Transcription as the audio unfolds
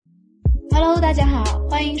Hello， 大家好，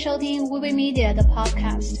欢迎收听 Weebly Media 的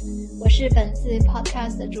Podcast， 我是本次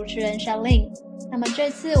Podcast 的主持人 Charlene。那么这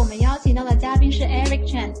次我们邀请到的嘉宾是 Eric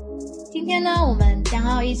Chen。今天呢，我们将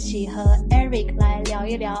要一起和 Eric 来聊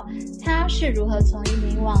一聊，他是如何从一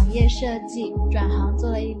名网页设计转行做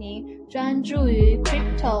了一名专注于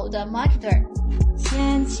Crypto 的 Marketer。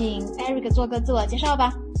先请 Eric 做个自我介绍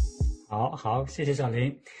吧。好，谢谢小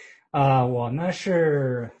林。我呢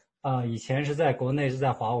是以前是在国内是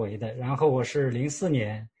在华为的，然后我是04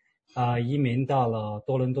年移民到了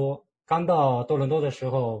多伦多。刚到多伦多的时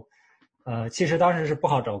候，其实当时是不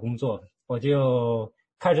好找工作，我就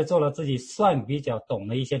开始做了自己算比较懂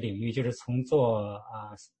的一些领域，就是从做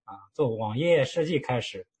网页设计开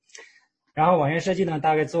始。然后网页设计呢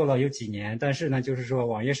大概做了有几年，但是呢就是说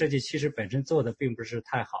网页设计其实本身做的并不是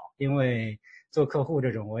太好，因为做客户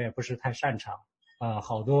这种我也不是太擅长，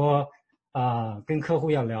好多跟客户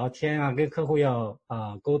要聊天啊，跟客户要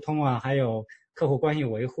沟通啊，还有客户关系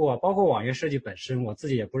维护啊，包括网页设计本身我自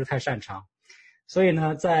己也不是太擅长。所以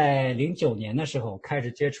呢在09年的时候开始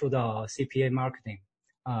接触到 CPA marketing，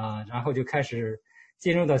 然后就开始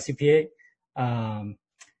进入到 CPA。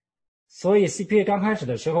所以 CPA 刚开始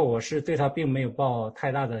的时候我是对它并没有抱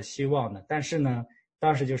太大的希望的，但是呢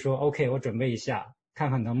当时就说 OK 我准备一下看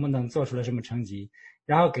看能不能做出来什么成绩，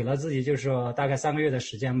然后给了自己就是说大概3个月的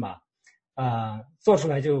时间吧，做出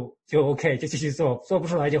来就 OK 就继续做，做不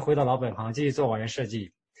出来就回到老本行继续做网页设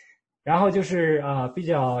计。然后就是比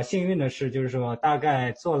较幸运的是就是说大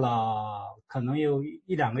概做了可能有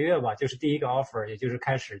1-2个月吧，就是第一个 offer， 也就是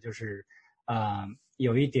开始就是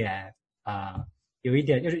有一点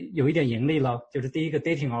盈利了，就是第一个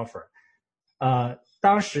dating offer。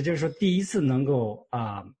当时就是说第一次能够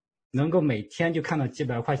每天就看到几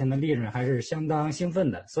百块钱的利润，还是相当兴奋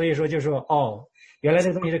的。所以说就说原来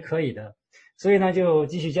这个东西是可以的，所以呢就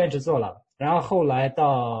继续坚持做了。然后后来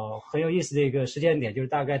到很有意思的一个时间点，就是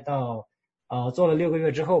大概到做了6个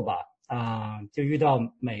月之后吧，就遇到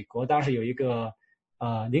美国当时有一个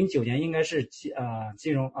09年应该是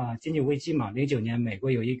经济危机嘛，09年美国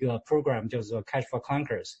有一个 program 叫做 Cash for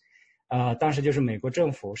Clunkers。当时就是美国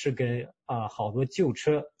政府是给好多旧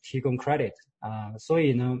车提供 credit，所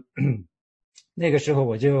以呢那个时候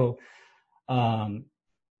我就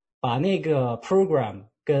把那个 program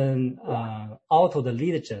跟auto 的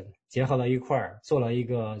lead gen 结合到一块儿，做了一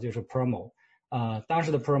个就是 promo。当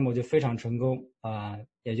时的 promo 就非常成功，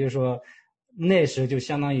也就是说那时就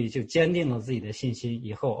相当于就坚定了自己的信心，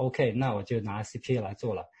以后 OK 那我就拿 CPA 来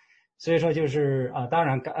做了。所以说就是当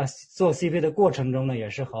然做 CPA 的过程中呢也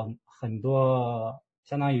是很多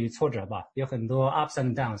相当于挫折吧，有很多 ups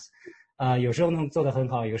and downs， 有时候能做得很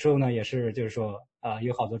好，有时候呢也是就是说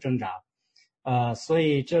有好多挣扎，所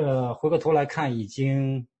以这回过头来看已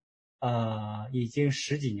经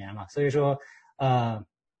10几年了，所以说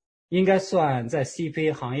应该算在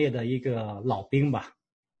CPA 行业的一个老兵吧。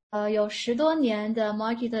有10多年的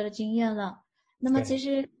marketer 的经验了。那么其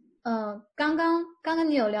实刚刚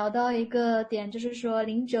你有聊到一个点，就是说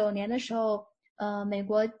09年的时候美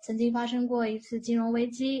国曾经发生过一次金融危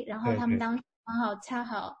机，然后他们当时恰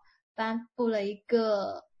好颁布了一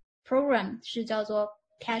个 program 是叫做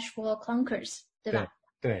Cash for Clunkers， 对吧？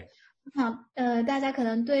对。好，大家可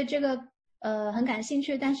能对这个很感兴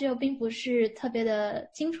趣，但是又并不是特别的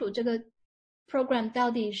清楚这个 program 到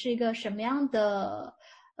底是一个什么样的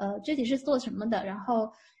具体是做什么的，然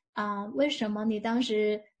后为什么你当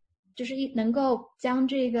时就是能够将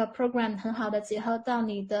这个 program 很好的结合到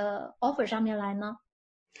你的 offer 上面来呢？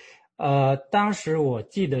当时我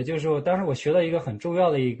记得就是说当时我学到一个很重要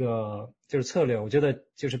的一个就是策略，我觉得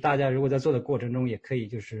就是大家如果在做的过程中也可以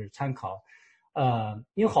就是参考。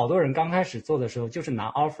因为好多人刚开始做的时候就是拿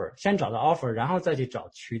offer， 先找到 offer， 然后再去找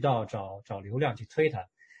渠道找流量去推它。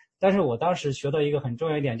但是我当时学到一个很重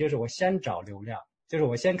要一点，就是我先找流量，就是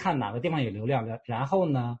我先看哪个地方有流量，然后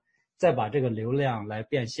呢再把这个流量来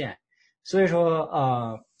变现。所以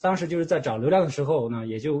说当时就是在找流量的时候呢，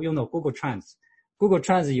也就用到 Google Trends。Google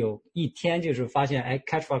Trends 有一天就是发现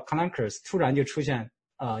Cash for Clunkers 突然就出现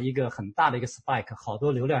一个很大的一个 spike， 好多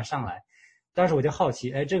流量上来。当时我就好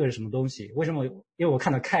奇这个是什么东西，为什么？因为我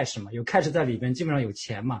看到 cash 嘛，有 cash 在里边基本上有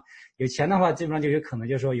钱嘛，有钱的话基本上就有可能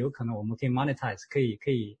就是说有可能我们可以 monetize， 可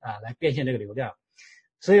以来变现这个流量。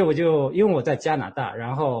所以我就因为我在加拿大，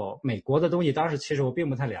然后美国的东西当时其实我并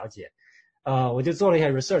不太了解，我就做了一下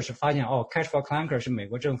research， 发现Cash for Clunkers 是美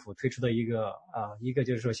国政府推出的一个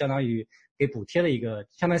就是说相当于给补贴的一个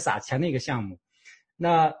相当于撒钱的一个项目。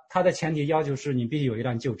那它的前提要求是你必须有一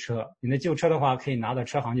辆旧车，你的旧车的话可以拿到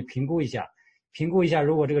车行去评估一下，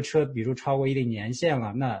如果这个车比如超过一定年限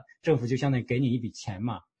了，那政府就相当于给你一笔钱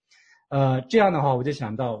嘛。这样的话我就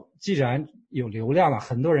想到，既然有流量了，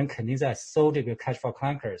很多人肯定在搜这个 Cash for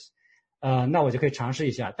Clunkers，那我就可以尝试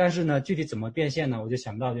一下。但是呢，具体怎么变现呢？我就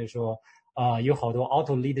想到就是说，有好多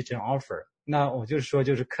auto lead gen offer， 那我就是说，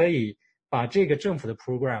就是可以把这个政府的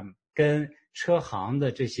program 跟车行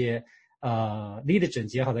的这些lead gen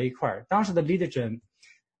结合在一块儿。当时的 lead gen，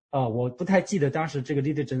我不太记得当时这个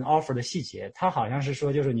lead gen offer 的细节，它好像是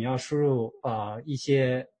说就是你要输入一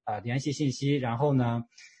些联系信息，然后呢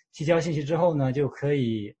提交信息之后呢就可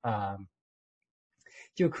以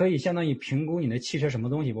相当于评估你的汽车什么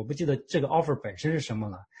东西。我不记得这个 offer 本身是什么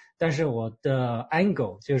了，但是我的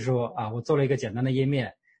angle 就是说我做了一个简单的页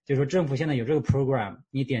面，就是说政府现在有这个 program，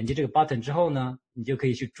 你点击这个 button 之后呢，你就可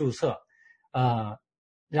以去注册，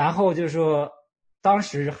然后就是说当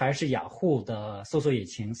时还是雅虎的搜索引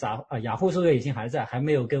擎，雅虎搜索引擎还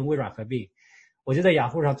没有跟微软合并，我就在雅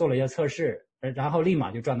虎上做了一些测试，然后立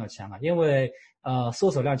马就赚到钱了，因为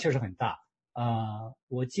搜索量确实很大，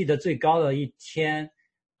我记得最高的一天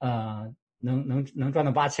能赚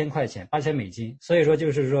到8000块钱，8000美金。所以说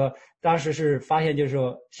就是说当时是发现就是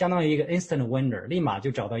说相当于一个 instant winner， 立马就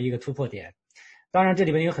找到一个突破点。当然这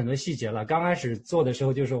里面有很多细节了，刚开始做的时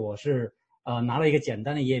候就是我是拿了一个简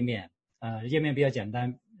单的页面，页面比较简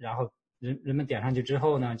单，然后人们点上去之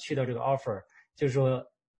后呢，去到这个 offer， 就是说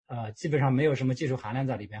基本上没有什么技术含量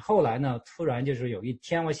在里边。后来呢，突然就是有一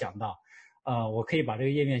天我想到我可以把这个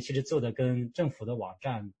页面其实做的跟政府的网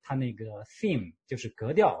站它那个 theme 就是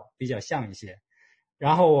格调比较像一些，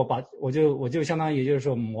然后我就相当于就是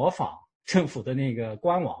说模仿政府的那个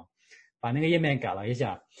官网，把那个页面改了一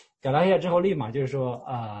下之后，立马就是说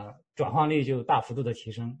转换率就大幅度的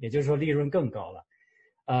提升，也就是说利润更高了。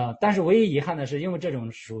但是唯一遗憾的是，因为这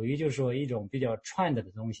种属于就是说一种比较 trend 的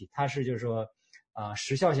东西，它是就是说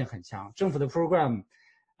时效性很强。政府的 program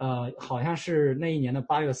好像是那一年的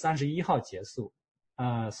8月31号结束，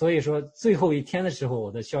所以说最后一天的时候，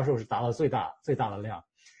我的销售是达到最大的量，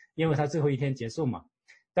因为它最后一天结束嘛。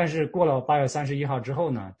但是过了8月31号之后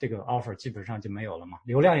呢，这个 offer 基本上就没有了嘛，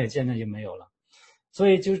流量也渐渐就没有了。所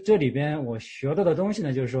以就这里边我学到的东西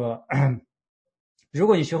呢，就是说，如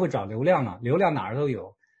果你学会找流量了，流量哪儿都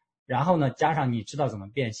有，然后呢，加上你知道怎么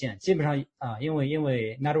变现，基本上因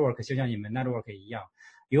为 network 就像你们 network 一样，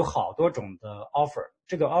有好多种的 offer。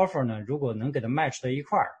这个 offer 呢，如果能给它 match 在一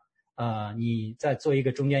块儿，你再做一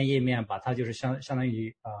个中间页面，把它就是相当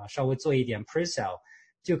于稍微做一点 pre-sale，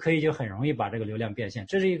 就很容易把这个流量变现，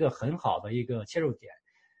这是一个很好的一个切入点。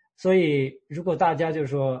所以如果大家就是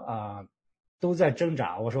说都在挣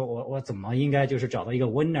扎，我说我怎么应该就是找到一个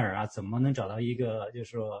winner 啊，怎么能找到一个就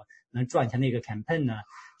是说能赚钱的一个 campaign 呢？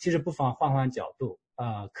其实不妨换角度，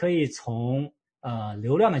可以从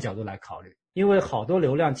流量的角度来考虑，因为好多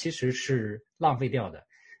流量其实是浪费掉的。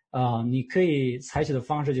你可以采取的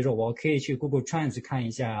方式就是我可以去 Google Trends 看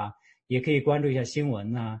一下，也可以关注一下新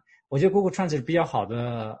闻呢。我觉得 Google Trends 是比较好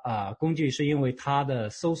的工具，是因为它的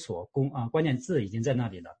搜索关键字已经在那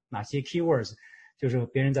里了，哪些 keywords 就是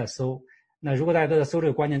别人在搜。那如果大家都在搜这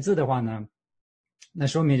个关键字的话呢，那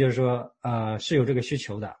说明就是说是有这个需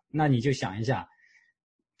求的。那你就想一下，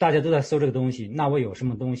大家都在搜这个东西，那我有什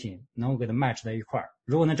么东西能够给它 match 在一块儿？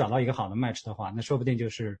如果能找到一个好的 match 的话，那说不定就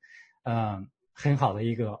是很好的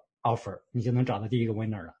一个 offer， 你就能找到第一个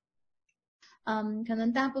winner 了。可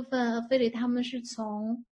能大部分 affiliate 他们是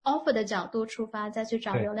从 offer 的角度出发再去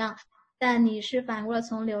找流量，但你是反过来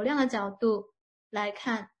从流量的角度来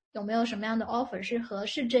看有没有什么样的 offer 是合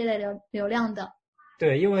适这类流量的。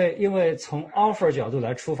对，因为从 offer 角度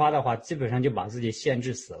来出发的话，基本上就把自己限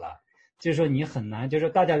制死了。就是说你很难，就是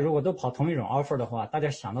大家如果都跑同一种 offer 的话，大家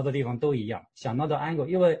想到的地方都一样，想到的 angle。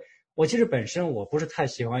因为我其实本身我不是太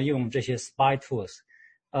喜欢用这些 spy tools，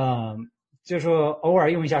就是说偶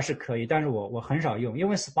尔用一下是可以，但是我很少用，因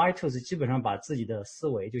为 spy tools 基本上把自己的思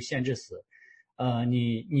维就限制死。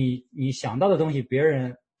你想到的东西别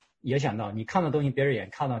人也想到，你看到的东西别人也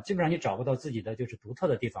看到，基本上你找不到自己的就是独特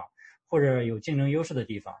的地方或者有竞争优势的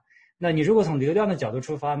地方。那你如果从流量的角度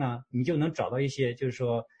出发呢，你就能找到一些就是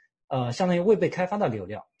说相当于未被开发的流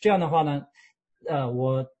量。这样的话呢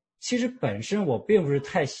我其实本身我并不是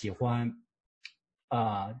太喜欢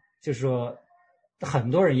就是说很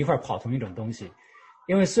多人一块跑同一种东西，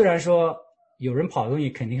因为虽然说有人跑的东西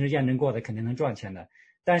肯定是验证过的，肯定能赚钱的，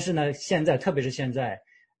但是呢现在特别是现在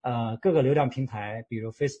各个流量平台比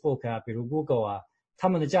如 Facebook 啊，比如 Google 啊，他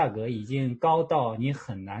们的价格已经高到你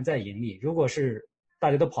很难再盈利。如果是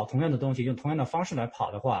大家都跑同样的东西，用同样的方式来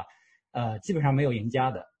跑的话基本上没有赢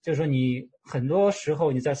家的。就是说你很多时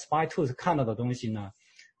候你在 spy tools 看到的东西呢，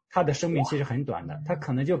它的生命其实很短的，它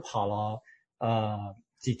可能就跑了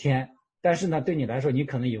几天但是呢，对你来说，你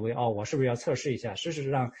可能以为我是不是要测试一下？事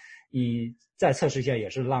实上，你再测试一下也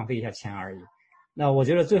是浪费一下钱而已。那我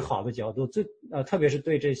觉得最好的角度，特别是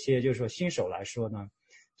对这些就是说新手来说呢，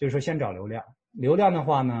就是说先找流量。流量的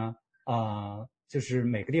话呢，就是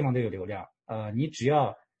每个地方都有流量。你只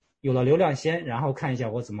要有了流量先，然后看一下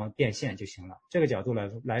我怎么变现就行了。这个角度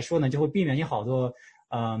来说呢，就会避免你好多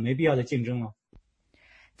没必要的竞争了。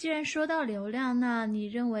既然说到流量，那你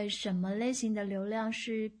认为什么类型的流量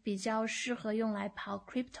是比较适合用来跑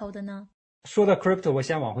crypto 的呢？说到 crypto， 我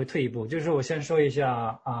先往回退一步，就是我先说一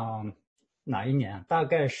下哪一年，大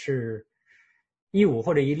概是15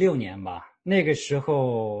或者16年吧。那个时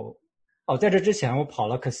候，在这之前我跑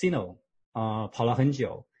了 casino，跑了很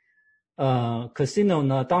久。casino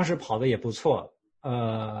呢，当时跑的也不错，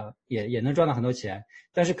也能赚到很多钱。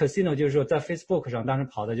但是 casino 就是说在 Facebook 上，当时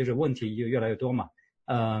跑的就是问题就越来越多嘛。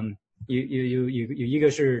有一个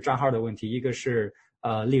是账号的问题，一个是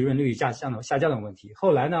利润率下降的问题。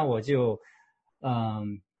后来呢，我就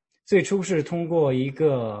最初是通过一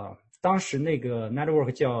个当时那个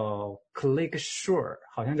network 叫 ClickSure，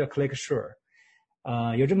 好像叫 ClickSure，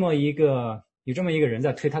 有这么一个人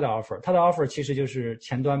在推他的 offer， 他的 offer 其实就是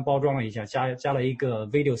前端包装了一下，加了一个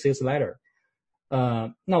video sales letter。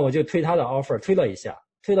那我就推他的 offer， 推了一下，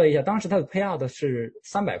当时他的 payout 是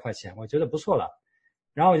300块钱，我觉得不错了。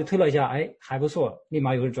然后我就推了一下，还不错，立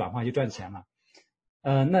马有个转换就赚钱了。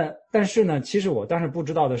但是呢，其实我当时不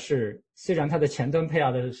知道的是，虽然它的前端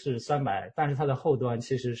payout是300，但是它的后端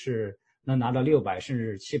其实是能拿到600甚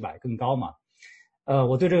至700更高嘛。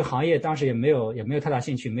我对这个行业当时也没有太大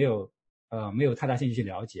兴趣，没有太大兴趣去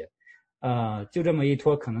了解。就这么一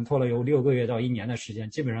拖，可能拖了有6个月到1年的时间，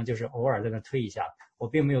基本上就是偶尔在那推一下。我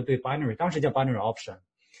并没有对 binary， 当时叫 binary option，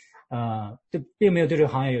 并没有对这个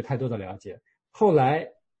行业有太多的了解。后来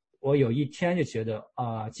我有一天就觉得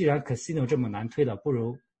既然 casino 这么难推的，不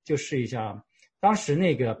如就试一下。当时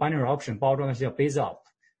那个 binary option 包装的是叫 base up，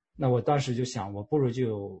 那我当时就想，我不如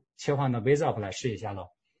就切换到 base up 来试一下咯。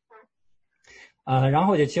然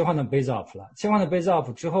后就切换到 base up 了。切换到 base up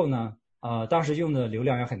之后呢，当时用的流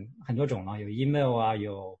量有很多种了，有 email 啊，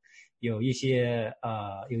有一些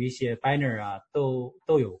banner 啊，都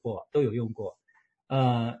有用过。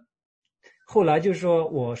后来就是说，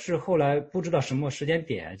我是后来不知道什么时间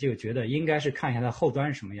点，就觉得应该是看一下它后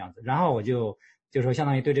端是什么样子，然后我就说相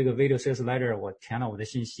当于对这个 video sales letter 我填了我的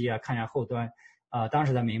信息啊，看一下后端，当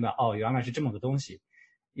时才明白原来是这么个东西。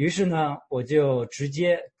于是呢，我就直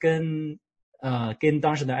接跟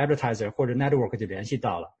当时的 advertiser 或者 network 就联系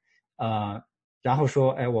到了，然后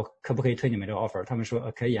说，我可不可以推你们这个 offer？ 他们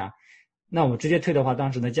说可以啊。那我直接推的话，当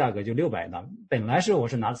时的价格就600呢。本来我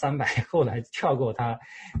是拿300，后来跳过它，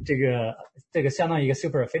这个相当于一个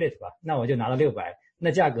super affiliate 吧，那我就拿了600，那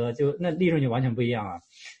价格那利润就完全不一样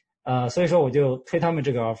了。所以说我就推他们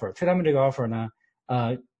这个 offer。推他们这个 offer 呢，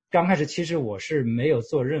刚开始其实我是没有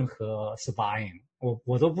做任何 spying，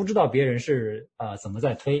 我都不知道别人是怎么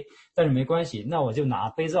在推，但是没关系，那我就拿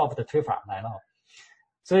base up 的推法来了。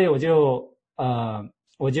所以我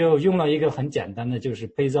就用了一个很简单的，就是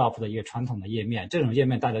base up 的一个传统的页面，这种页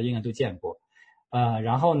面大家应该都见过。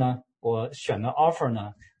然后呢，我选的 offer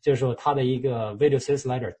呢，就是说它的一个 video sales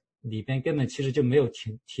letter 里边根本其实就没有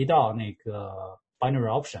提到那个 binary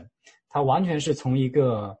option， 它完全是从一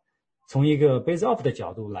个 base up 的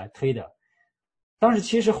角度来推的。当时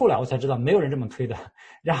其实后来我才知道没有人这么推的，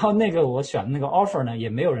然后那个我选的那个 offer 呢，也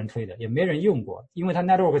没有人推的，也没人用过，因为它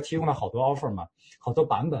network 提供了好多 offer 嘛，好多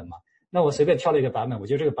版本嘛。那我随便挑了一个版本，我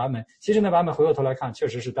觉得这个版本，其实那版本回过头来看，确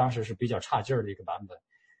实是当时是比较差劲儿的一个版本。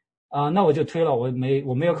那我就推了，我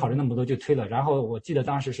没有考虑那么多就推了。然后我记得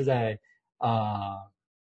当时是在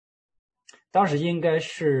当时应该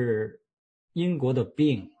是英国的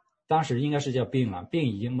Bing， 当时应该是叫 Bing 了，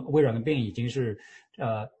 微软的 Bing 已经是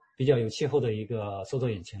比较有气候的一个搜索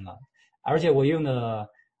引擎了。而且我用的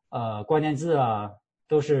关键字啊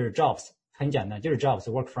都是 jobs， 很简单，就是 jobs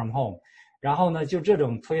work from home。然后呢，就这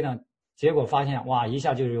种推呢，结果发现哇，一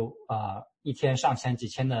下就有一天上千几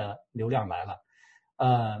千的流量来了。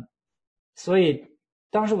所以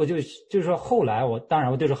当时我就是说，后来当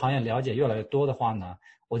然我对这行业了解越来越多的话呢，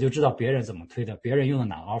我就知道别人怎么推的，别人用的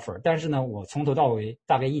哪个 offer。但是呢，我从头到尾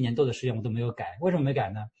大概1年多的时间我都没有改。为什么没改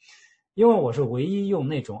呢？因为我是唯一用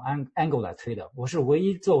那种 angle 来推的，我是唯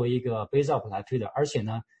一作为一个 base up 来推的，而且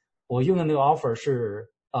呢，我用的那个 offer 是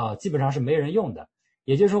基本上是没人用的。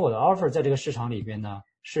也就是说，我的 offer 在这个市场里边呢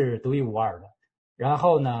是独一无二的。然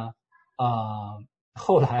后呢，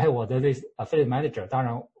后来我的affiliate manager， 当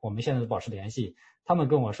然我们现在都保持联系，他们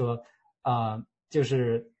跟我说，就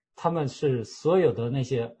是他们是所有的那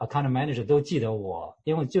些 account manager 都记得我，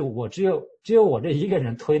因为我只有我这一个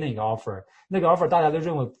人推那个 offer， 那个 offer 大家都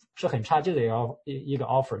认为是很差劲的一个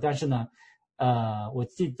offer， 但是呢，我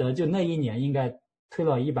记得就那一年应该推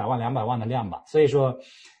了100万200万的量吧，所以说，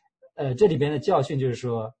这里边的教训就是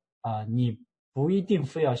说，你不一定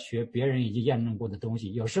非要学别人已经验证过的东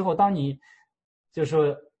西，有时候当你就是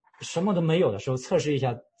说什么都没有的时候，测试一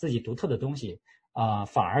下自己独特的东西。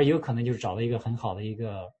反而有可能就是找到一个很好的一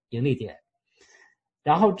个盈利点。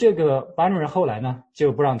然后这个 Binary 后来呢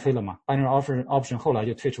就不让推了嘛 ，Binary Option 后来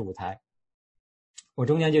就退出舞台。我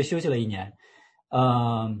中间就休息了1年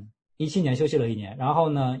，17年休息了1年，然后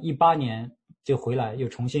呢18年就回来又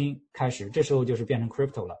重新开始，这时候就是变成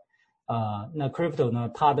Crypto 了。那 Crypto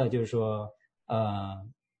呢，它的就是说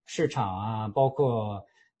市场啊，包括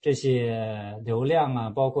这些流量啊，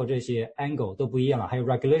包括这些 angle 都不一样了，还有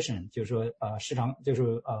regulation， 就是说市场就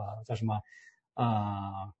是叫什么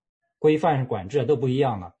规范管制都不一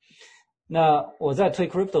样了。那我在推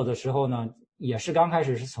crypto 的时候呢，也是刚开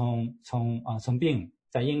始是从 Bing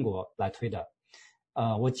在英国来推的。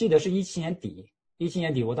我记得是17年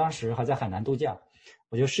底，我当时还在海南度假，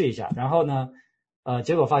我就试一下，然后呢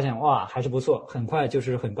结果发现哇还是不错，很快就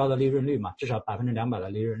是很高的利润率嘛，至少200%的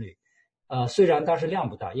利润率。虽然当时量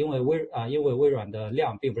不大，因为微软的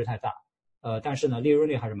量并不是太大，但是呢利润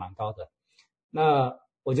率还是蛮高的。那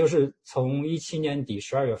我就是从17年底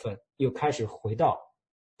12月份又开始回到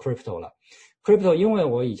crypto 了。crypto 因为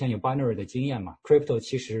我以前有 binary 的经验嘛， crypto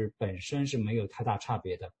其实本身是没有太大差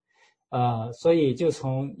别的，所以就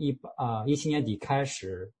从17年底开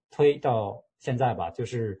始推到现在吧，就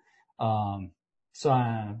是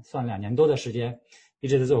算2年多的时间一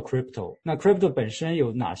直在做 crypto。那 crypto 本身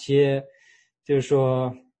有哪些就是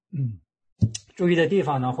说注意的地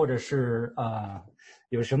方呢？或者是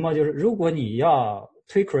有什么就是如果你要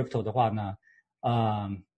推 crypto 的话呢，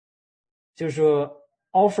就是说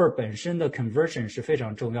offer 本身的 conversion 是非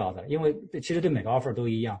常重要的，因为其实对每个 offer 都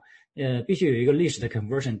一样，必须有一个历史的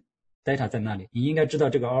conversion data 在那里，你应该知道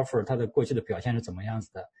这个 offer 它的过去的表现是怎么样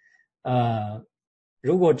子的。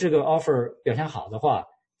如果这个 offer 表现好的话，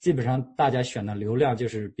基本上大家选的流量就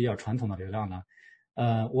是比较传统的流量呢。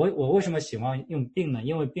我为什么喜欢用 Bing 呢？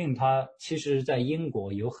因为 Bing 它其实在英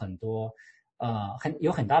国有很多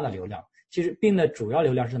有很大的流量。其实 Bing 的主要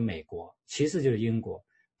流量是美国，其次就是英国。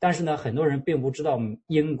但是呢，很多人并不知道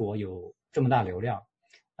英国有这么大流量。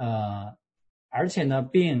而且呢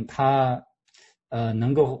Bing 它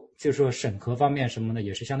能够就是说审核方面什么的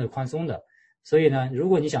也是相对宽松的。所以呢，如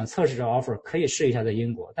果你想测试这个 offer， 可以试一下在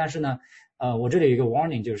英国。但是呢，我这里有一个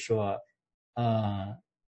warning， 就是说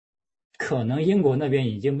可能英国那边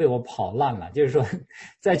已经被我跑烂了，就是说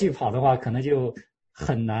再去跑的话可能就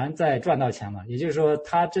很难再赚到钱了。也就是说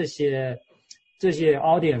他这些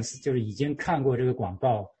audience 就是已经看过这个广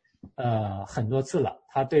告很多次了，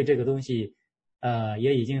他对这个东西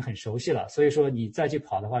也已经很熟悉了，所以说你再去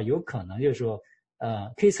跑的话有可能就是说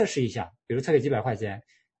可以测试一下，比如测个几百块钱，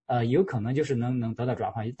有可能就是能得到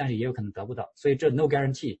转换，但是也有可能得不到，所以这 no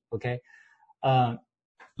guarantee OK。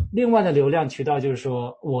另外的流量渠道就是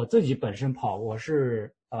说我自己本身跑，我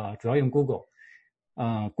是主要用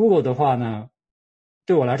Google。Google 的话呢，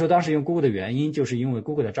对我来说当时用 Google 的原因就是因为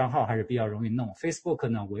Google 的账号还是比较容易弄， Facebook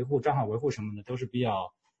呢账号维护什么的都是比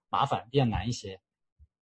较麻烦，比较难一些。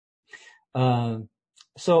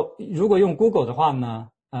So 如果用 Google 的话呢，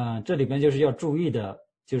这里边就是要注意的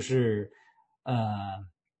就是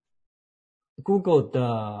Google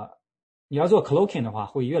的你要做 cloaking 的话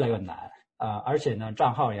会越来越难，而且呢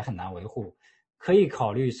账号也很难维护。可以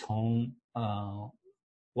考虑从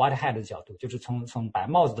white hat 的角度，就是从白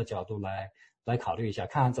帽子的角度来考虑一下，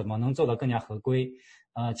看看怎么能做到更加合规。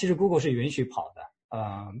其实 Google 是允许跑的，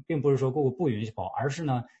并不是说 Google 不允许跑，而是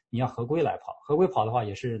呢你要合规来跑，合规跑的话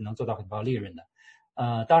也是能做到很高利润的。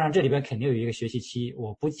当然这里边肯定有一个学习期，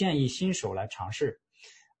我不建议新手来尝试。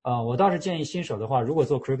我倒是建议新手的话，如果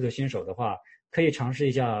做 crypto 新手的话，可以尝试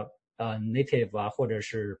一下native 啊，或者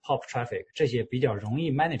是 pop traffic， 这些比较容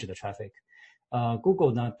易 manage 的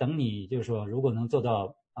traffic。Google 呢，等你就是说如果能做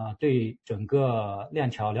到对整个链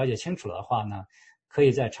条了解清楚了的话呢，可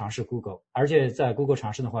以再尝试 Google。而且在 Google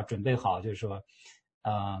尝试的话，准备好就是说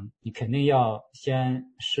你肯定要先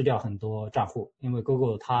失掉很多账户，因为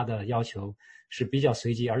Google 它的要求是比较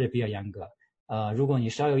随机而且比较严格。如果你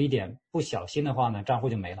稍有一点不小心的话呢，账户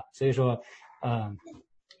就没了。所以说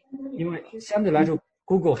因为相对来说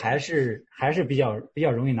Google 还是比较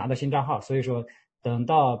容易拿到新账号，所以说等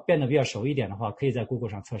到变得比较熟一点的话，可以在 Google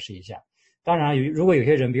上测试一下。当然如果有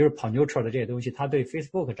些人比如跑 neutral 的这些东西，他对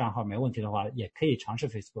Facebook 账号没问题的话，也可以尝试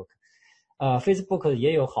Facebook。Facebook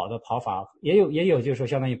也有好的跑法，也有就是说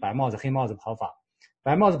相当于白帽子黑帽子跑法。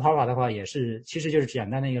白帽子跑法的话也是，其实就是简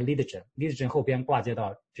单的一个 lead gen，lead gen 后边挂接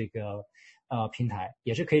到这个平台，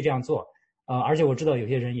也是可以这样做。而且我知道有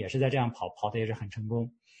些人也是在这样跑的也是很成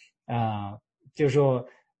功。就是说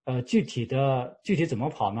具体怎么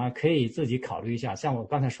跑呢？可以自己考虑一下。像我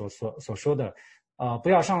刚才所说的，不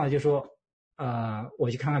要上来就说我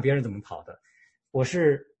去看看别人怎么跑的。我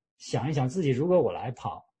是想一想自己，如果我来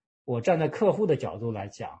跑，我站在客户的角度来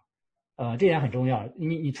讲，这点很重要。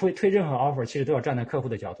你推任何 offer， 其实都要站在客户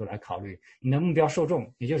的角度来考虑你的目标受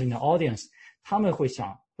众，也就是你的 audience， 他们会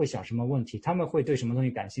想什么问题，他们会对什么东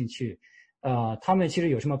西感兴趣，他们其实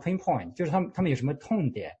有什么 pain point， 就是他们有什么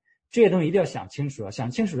痛点，这些东西一定要想清楚了。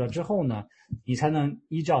想清楚了之后呢，你才能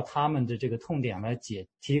依照他们的这个痛点来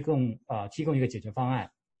提供一个解决方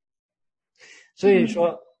案。所以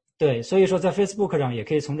说。对，所以说在 Facebook 上也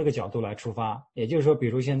可以从这个角度来出发，也就是说，比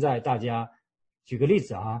如现在大家举个例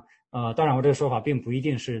子啊，当然我这个说法并不一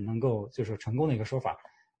定是能够就是成功的一个说法。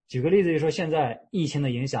举个例子就是说，现在疫情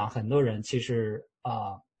的影响，很多人其实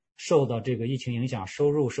受到这个疫情影响，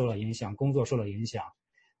收入受了影响，工作受了影响。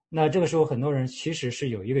那这个时候很多人其实是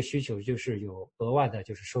有一个需求，就是有额外的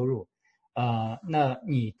就是收入。那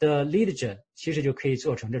你的 lead gen 其实就可以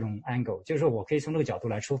做成这种 angle， 就是说我可以从这个角度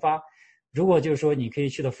来出发。如果就是说你可以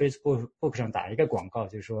去到 Facebook 上打一个广告，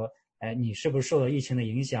就是说，你是不是受到疫情的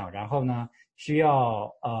影响，然后呢需要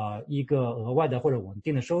一个额外的或者稳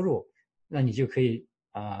定的收入，那你就可以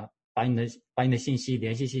把你的信息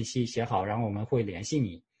联系信息写好，然后我们会联系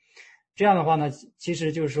你。这样的话呢，其实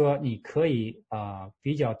就是说你可以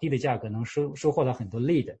比较低的价格能收获到很多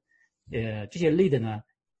lead， 这些 lead 呢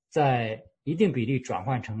在一定比例转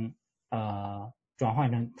换成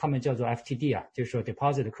他们叫做 FTD 啊，就是说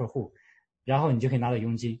deposit 的客户。然后你就可以拿到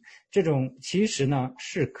佣金，这种其实呢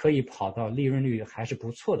是可以跑到利润率还是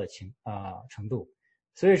不错的程度。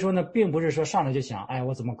所以说呢，并不是说上来就想，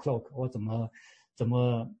我怎么 cloak， 我怎么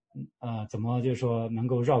就是说能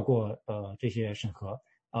够绕过这些审核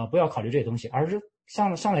不要考虑这些东西，而是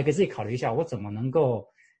上来给自己考虑一下，我怎么能够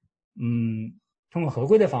通过合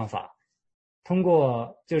规的方法，通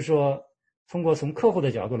过从客户的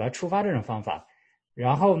角度来出发这种方法，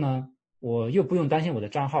然后呢我又不用担心我的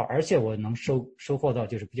账号，而且我能收获到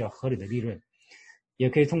就是比较合理的利润，也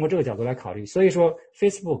可以通过这个角度来考虑。所以说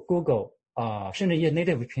Facebook、Google 甚至一些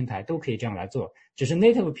native 平台都可以这样来做，只是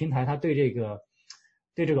native 平台它对这个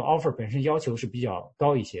offer 本身要求是比较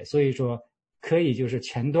高一些，所以说可以就是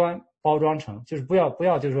前端包装成，就是不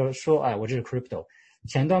要就是说我这是 crypto，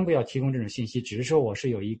 前端不要提供这种信息，只是说我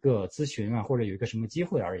是有一个咨询或者有一个什么机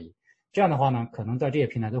会而已。这样的话呢，可能在这些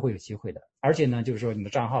平台都会有机会的，而且呢就是说你的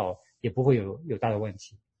账号也不会有大的问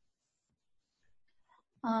题。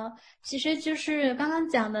其实就是刚刚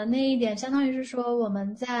讲的那一点，相当于是说我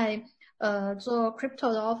们在做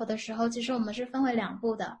crypto 的 offer 的时候，其实我们是分为2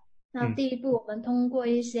步的。那第一步，我们通过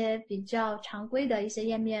一些比较常规的一些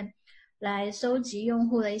页面来搜集用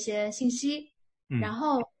户的一些信息，然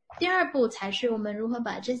后第2步才是我们如何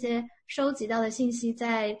把这些收集到的信息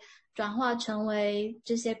再转化成为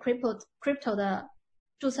这些 crypto 的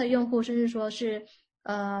注册用户，甚至说是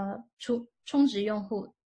充值用户。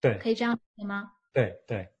对，可以这样理解吗？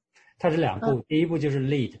对，它是2步，第一步就是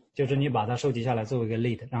lead， 就是你把它收集下来作为一个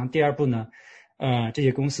lead， 然后第2步呢，这些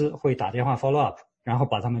公司会打电话 follow up， 然后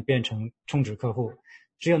把他们变成充值客户，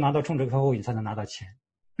只有拿到充值客户，你才能拿到钱。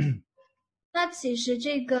那其实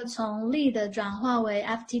这个从 lead 转化为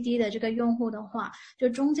FTD 的这个用户的话，就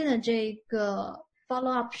中间的这个 follow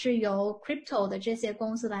up 是由 crypto 的这些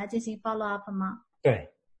公司来进行 follow up 吗？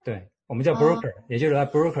对，我们叫 broker，也就是来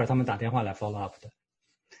broker 他们打电话来 follow up 的。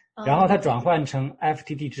然后它转换成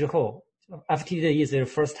FTD 之后，FTD 的意思是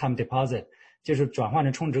first time deposit， 就是转换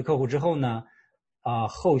成充值客户之后呢，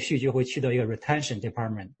后续就会去到一个 retention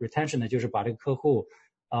department。retention 呢就是把这个客户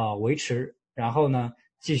维持，然后呢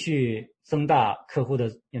继续增大客户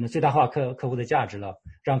的最大化客户的价值了，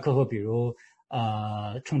让客户比如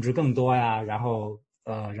充值更多呀，然后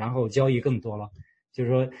交易更多了。就是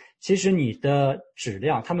说，其实你的质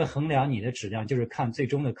量，他们衡量你的质量就是看最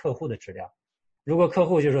终的客户的质量。如果客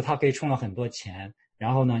户就是说他可以充了很多钱，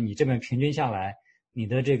然后呢，你这边平均下来，你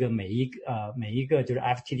的这个每一个就是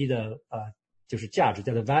FTD 的就是价值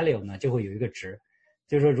叫做 value 呢，就会有一个值。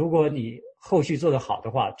就是说，如果你后续做得好的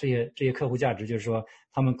话，这些客户价值就是说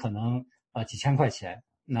他们可能几千块钱，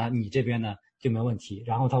那你这边呢就没问题，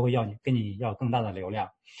然后他会跟你要更大的流量。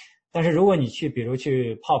但是如果你比如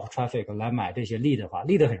去 pop traffic 来买这些 lead 的话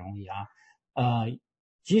 ，lead 很容易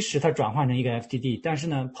即使它转换成一个 FTD， 但是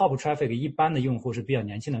呢 pop traffic 一般的用户是比较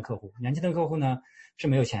年轻的客户，年轻的客户呢是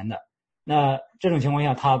没有钱的，那这种情况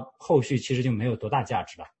下他后续其实就没有多大价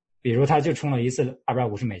值了。比如他就充了一次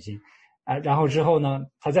$250，然后之后呢，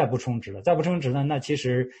他再不充值了，再不充值呢，那其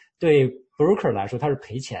实对 broker 来说他是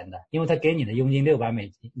赔钱的，因为他给你的佣金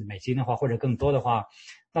$600的话，或者更多的话，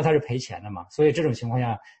那他是赔钱的嘛。所以这种情况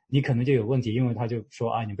下，你可能就有问题，因为他就说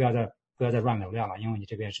啊，你不要再 run 流量了，因为你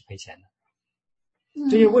这边是赔钱的。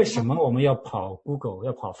这就是为什么我们要跑 Google，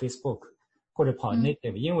 要跑 Facebook 或者跑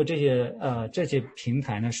Native，因为这些平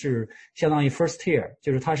台呢是相当于 first tier，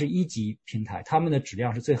 就是它是一级平台，他们的质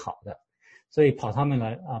量是最好的，所以跑他们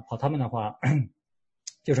的话，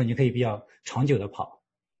就是你可以比较长久的跑。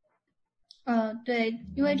对，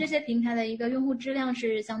因为这些平台的一个用户质量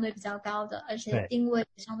是相对比较高的，而且定位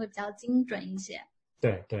相对比较精准一些。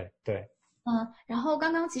对。然后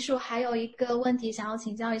刚刚其实我还有一个问题想要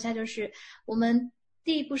请教一下，就是我们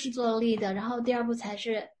第一步是做 lead， 然后第二步才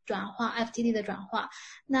是转化 FTD 的转化。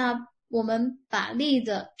那我们把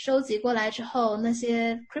lead 收集过来之后，那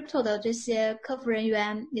些 crypto 的这些客服人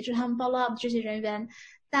员，也就是他们 follow up 这些人员，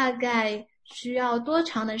大概需要多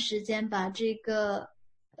长的时间把这个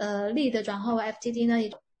lead 转化为 FTD 呢？也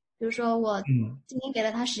比如说我今天给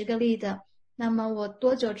了他10个 lead，那么我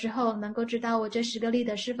多久之后能够知道我这10个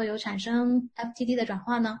lead 是否有产生 FTD 的转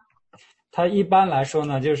化呢？他一般来说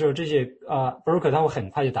呢，就是说这些broker 他会很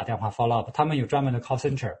快就打电话 follow up， 他们有专门的 call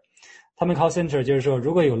center， 他们 call center 就是说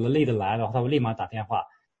如果有了 lead 来的话，他会立马打电话。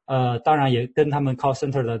当然也跟他们 call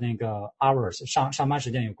center 的那个 hours 上班时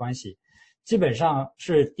间有关系，基本上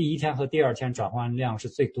是第一天和第二天转换量是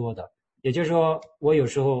最多的。也就是说，我有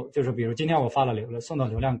时候就是比如今天我发了送到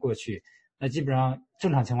流量过去，那基本上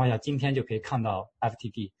正常情况下今天就可以看到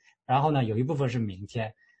FTD， 然后呢有一部分是明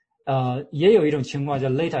天。也有一种情况叫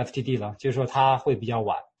late FTD 了，就是说他会比较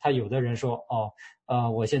晚。他有的人说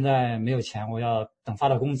我现在没有钱，我要等发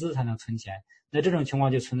到工资才能存钱。那这种情况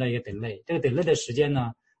就存在一个 delay， 这个 delay 的时间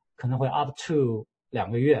呢可能会 up to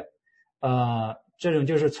 2个月。这种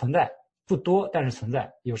就是存在，不多但是存在。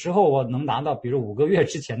有时候我能拿到比如5个月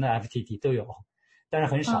之前的 FTD 都有，但是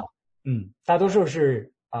很少。大多数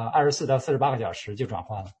是24到48个小时就转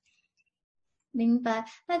换了。明白，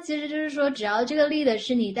那其实就是说，只要这个 lead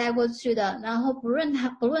是你带过去的，然后不论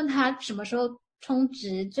他什么时候充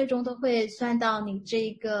值，最终都会算到你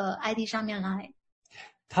这个 ID 上面来。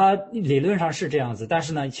它理论上是这样子，但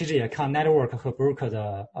是呢，其实也看 network 和 broker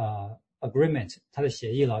的agreement， 它的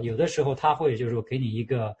协议了。有的时候它会就是说给你一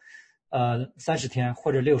个30天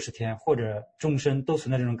或者60天或者终身都存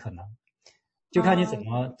在这种可能，就看你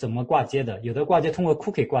怎么挂接的。有的挂接通过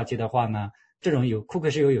cookie 挂接的话呢，这种cookie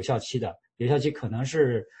是有效期的。有效期可能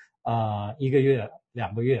是1个月、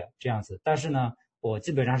2个月这样子，但是呢，我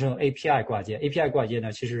基本上是用 API 挂接。API 挂接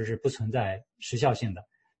呢，其实是不存在时效性的，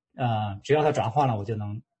只要它转换了，我就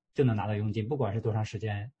能拿到佣金，不管是多长时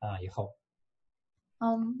间以后。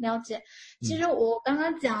了解。其实我刚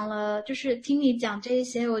刚讲了，就是听你讲这一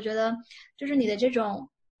些，我觉得就是你的这种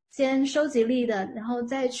先收集lead的，然后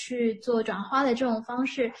再去做转化的这种方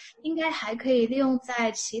式，应该还可以利用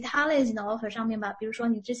在其他类型的 offer 上面吧？比如说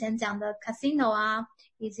你之前讲的 casino 啊，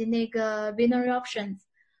以及那个 binary options，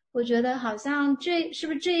 我觉得好像是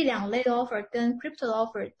不是这2类的 offer 跟 crypto 的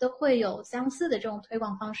offer 都会有相似的这种推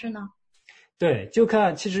广方式呢？对，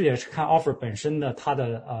其实也是看 offer 本身的它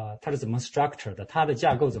是怎么 structure 的，它的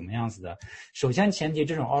架构怎么样子的。首先前提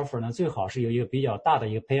这种 offer 呢，最好是有一个比较大的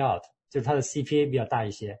一个 payout， 就是它的 CPA 比较大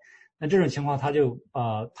一些。那这种情况它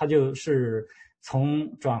就是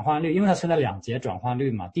从转换率，因为它存在2节转换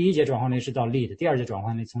率嘛，第一节转换率是到 lead， 第二节转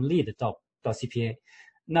换率从 lead 到 CPA。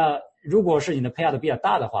那如果是你的 payout 比较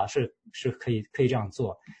大的话，是可以这样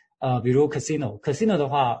做。比如 casino 的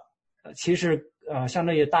话，其实像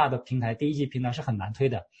这些大的平台，第一级平台是很难推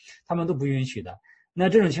的，他们都不允许的。那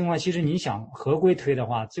这种情况，其实你想合规推的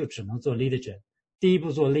话，就只能做 lead gen， 第一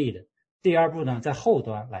步做 lead， 第二步呢在后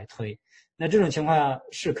端来推。那这种情况下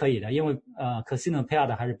是可以的，因为casino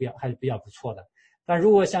payout 还是比较不错的。但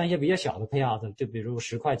如果像一些比较小的 payout， 就比如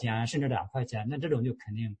10块钱甚至2块钱，那这种就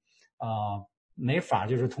肯定没法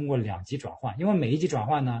就是通过2级转换，因为每一级转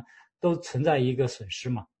换呢都存在一个损失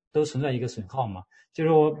嘛，都存在一个损耗嘛。就是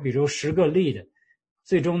我比如10个 lead，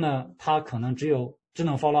 最终呢它可能只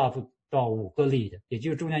能 follow up 到5个 lead， 也就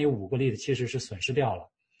是中间有5个 lead 其实是损失掉了。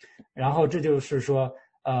然后这就是说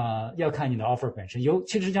要看你的 offer 本身。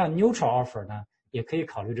其实像 neutral offer 呢也可以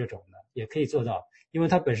考虑这种的，也可以做到，因为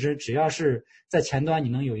它本身只要是在前端你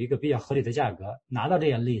能有一个比较合理的价格拿到这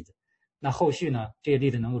些 lead， 那后续呢这些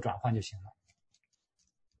lead 能够转换就行了。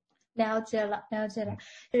了解了。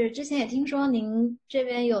就是之前也听说您这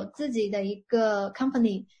边有自己的一个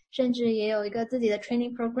company， 甚至也有一个自己的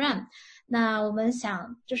training program。那我们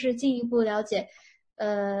想就是进一步了解，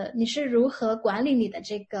你是如何管理你的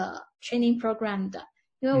这个 training program 的？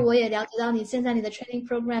因为我也了解到你现在你的 training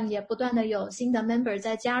program 也不断的有新的 member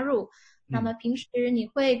在加入。那么平时你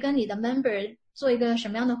会跟你的 member 做一个什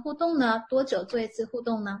么样的互动呢？多久做一次互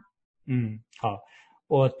动呢？好，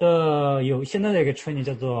我的现在的一个 training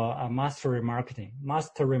叫做Mastery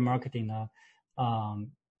Marketing。Mastery Marketing 呢，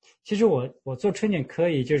其实我做 training 可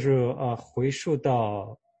以就是回溯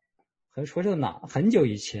到很久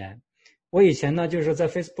以前。我以前呢就是在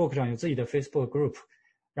Facebook 上有自己的 Facebook group，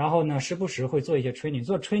 然后呢时不时会做一些 training。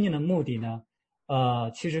做 training 的目的呢，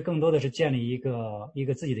其实更多的是建立一个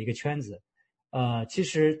自己的一个圈子。其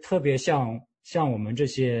实特别像我们这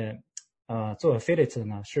些做 affiliate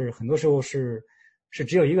呢，是很多时候是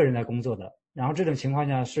只有一个人在工作的。然后这种情况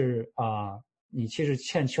下是你其实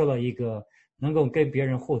欠缺了一个能够跟别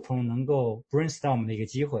人互通、能够 brainstorm 的一个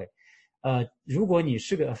机会。如果你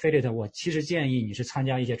是个 affiliate， 我其实建议你是参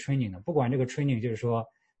加一些 training 的，不管这个 training 就是说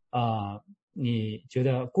你觉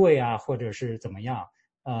得贵啊，或者是怎么样，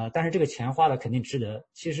但是这个钱花的肯定值得。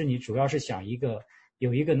其实你主要是想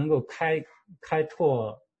有一个能够开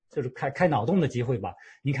拓，就是开脑洞的机会吧。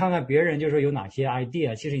你看看别人就是说有哪些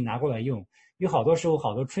idea， 其实你拿过来用。有好多时候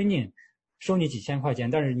好多 training 收你几千块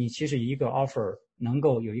钱，但是你其实一个 offer 能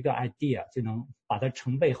够有一个 idea 就能把它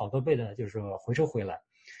成倍好多倍的就是说回收回来。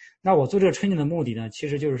那我做这个 training 的目的呢，其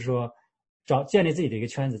实就是说建立自己的一个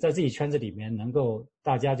圈子，在自己圈子里面能够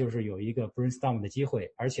大家就是有一个 brainstorm 的机会。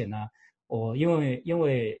而且呢，我因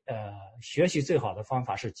为学习最好的方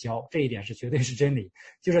法是教，这一点是绝对是真理。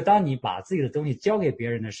就是当你把自己的东西交给别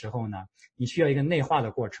人的时候呢，你需要一个内化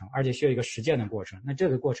的过程，而且需要一个实践的过程。那这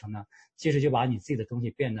个过程呢，其实就把你自己的东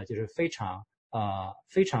西变得就是非常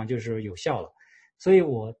就是有效了。所以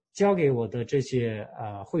我教给我的这些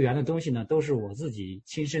会员的东西呢，都是我自己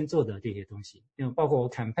亲身做的这些东西。因为包括我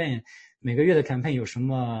campaign 每个月的 campaign 有什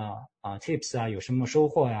么tips 啊，有什么收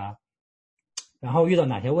获呀，然后遇到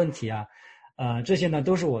哪些问题啊，这些呢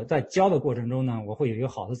都是我在教的过程中呢，我会有一个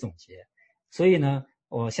好的总结。所以呢，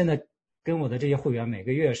我现在跟我的这些会员每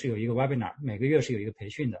个月是有一个 webinar， 每个月是有一个培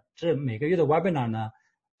训的。这每个月的 webinar 呢，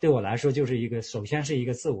对我来说就是首先是一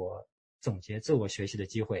个自我总结、自我学习的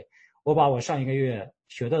机会。我把我上一个月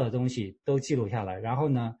学到的东西都记录下来，然后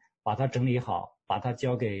呢把它整理好，把它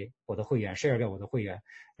交给我的会员 share 给我的会员。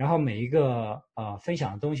然后每一个分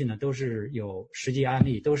享的东西呢都是有实际案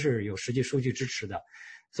例，都是有实际数据支持的。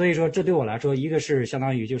所以说这对我来说，一个是相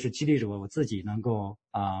当于就是激励着我自己能够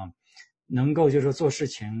就是说做事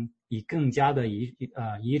情以更加的以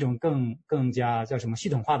一种更加叫什么系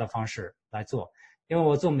统化的方式来做。因为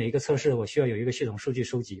我做每一个测试，我需要有一个系统数据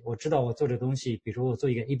收集。我知道我做这东西，比如我做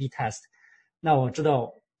一个 A/B test， 那我知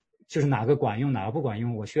道就是哪个管用，哪个不管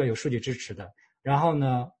用，我需要有数据支持的。然后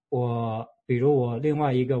呢，比如我另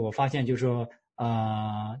外一个我发现就是说，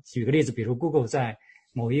举个例子，比如 Google 在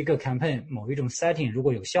某一个 campaign 某一种 setting 如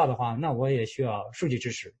果有效的话，那我也需要数据支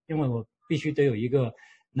持，因为我必须得有一个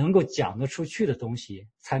能够讲得出去的东西，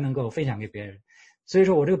才能够分享给别人。所以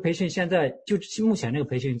说我这个培训现在就目前这个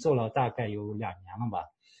培训做了大概有2年了吧。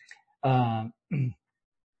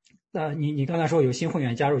你刚才说有新会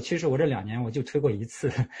员加入，其实我这2年我就推过一次，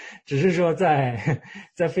只是说在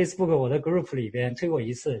Facebook 我的 group 里边推过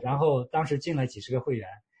一次，然后当时进来几十个会员，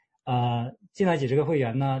进来几十个会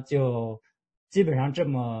员呢，就基本上这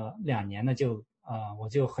么2年呢，我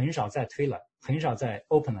就很少再推了，很少再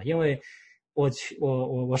open 了，因为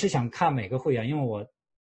我是想看每个会员，因为我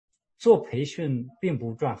做培训并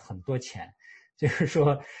不赚很多钱，就是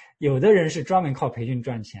说有的人是专门靠培训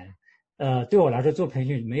赚钱，对我来说做培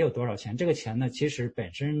训没有多少钱，这个钱呢其实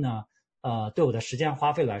本身呢对我的时间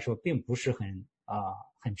花费来说并不是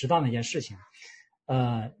很值当的一件事情，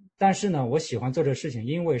但是呢我喜欢做这个事情，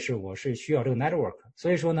因为我是需要这个 network，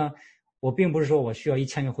 所以说呢我并不是说我需要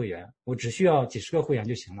1000个会员，我只需要几十个会员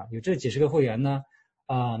就行了。有这几十个会员呢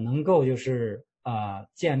能够就是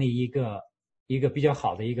建立一个比较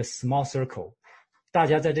好的一个 small circle， 大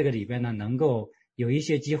家在这个里边呢能够有一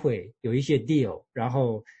些机会，有一些 deal， 然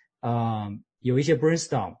后有一些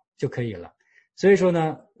brainstorm 就可以了。所以说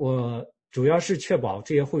呢我主要是确保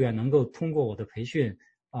这些会员能够通过我的培训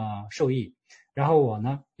受益，然后我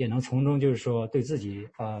呢也能从中就是说对自己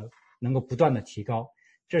能够不断的提高，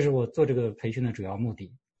这是我做这个培训的主要目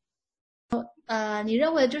的。你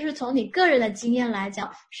认为就是从你个人的经验来讲，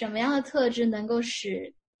什么样的特质能够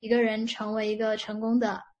使一个人成为一个成功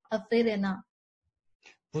的 affiliate 呢？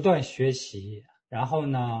不断学习，然后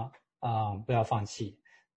呢不要放弃。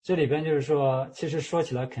这里边就是说其实说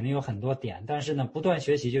起来肯定有很多点，但是呢不断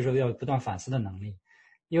学习就是要有不断反思的能力。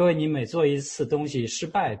因为你每做一次东西失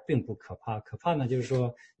败并不可怕，可怕呢就是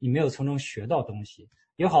说你没有从中学到东西。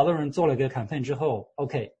有好多人做了一个 campaign 之后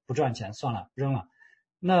OK 不赚钱算了扔了，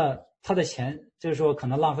那他的钱就是说可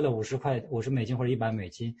能浪费了50美金或者100美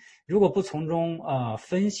金，如果不从中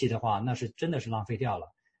分析的话，那是真的是浪费掉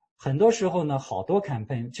了。很多时候呢，好多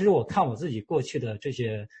campaign， 其实我看我自己过去的这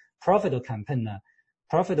些 profitable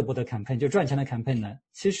的 campaign 就赚钱的 campaign 呢，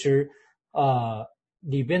其实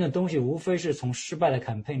里边的东西无非是从失败的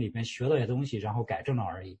campaign 里边学到些东西，然后改正了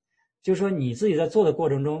而已。就是说你自己在做的过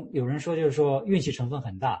程中，有人说就是说运气成分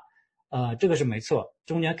很大，这个是没错，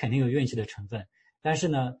中间肯定有运气的成分，但是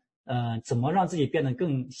呢，怎么让自己变得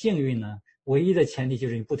更幸运呢？唯一的前提就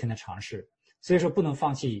是你不停的尝试，所以说不能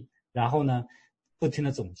放弃，然后呢，不停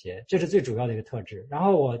的总结，这是最主要的一个特质。然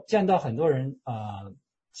后我见到很多人，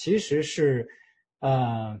其实是，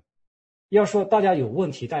要说大家有问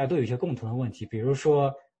题，大家都有一些共同的问题，比如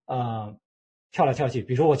说，跳来跳去，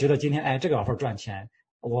比如说我觉得今天，这个 offer 赚钱，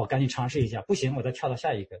我赶紧尝试一下，不行，我再跳到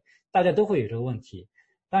下一个，大家都会有这个问题。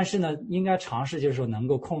但是呢，应该尝试就是说能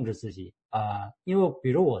够控制自己因为比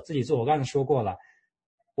如我自己做，我刚才说过了，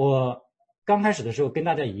我刚开始的时候跟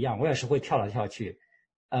大家一样，我也是会跳来跳去，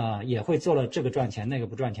也会做了这个赚钱那个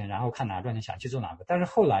不赚钱，然后看哪个赚钱想去做哪个。但是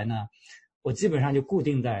后来呢，我基本上就固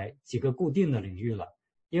定在几个固定的领域了，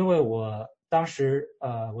因为我当时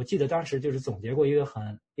我记得当时就是总结过一个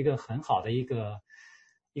很好的一个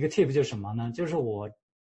tip， 就是什么呢？就是我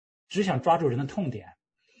只想抓住人的痛点。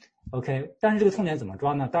OK， 但是这个痛点怎么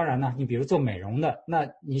抓呢？当然呢，你比如做美容的，那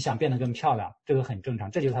你想变得更漂亮，这个很正常，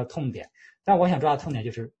这就是它的痛点。但我想抓的痛点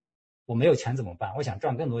就是我没有钱怎么办？我想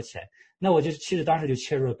赚更多钱，那我就其实当时就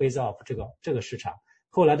切入了 base off 这个市场。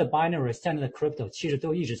后来的 binary， 现在的 crypto 其实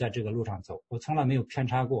都一直在这个路上走，我从来没有偏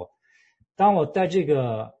差过。当我在这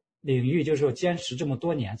个领域就是说坚持这么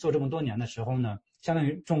多年，做这么多年的时候呢，相当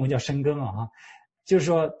于中文叫深耕就是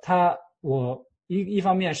说我一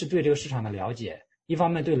方面是对这个市场的了解。一方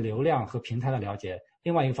面对流量和平台的了解，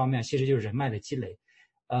另外一个方面其实就是人脉的积累。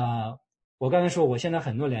我刚才说我现在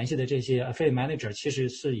很多联系的这些 affiliate manager 其实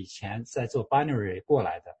是以前在做 binary 过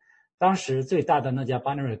来的，当时最大的那家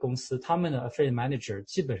binary 公司，他们的 affiliate manager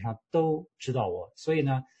基本上都知道我，所以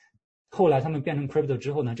呢，后来他们变成 crypto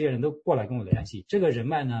之后呢，这些人都过来跟我联系，这个人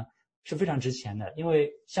脉呢是非常值钱的，因为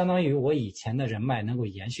相当于我以前的人脉能够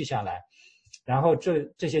延续下来，然后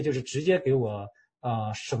这些就是直接给我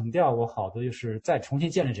省掉我好多就是再重新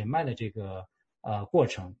建立人脉的这个过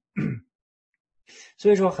程。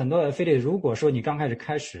所以说很多 affiliate 如果说你刚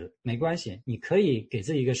开始没关系，你可以给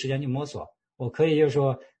自己一个时间去摸索，我可以就是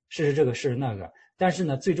说试试这个试试那个，但是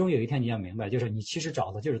呢最终有一天你要明白，就是你其实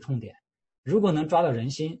找的就是痛点，如果能抓到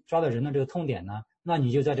人心，抓到人的这个痛点呢，那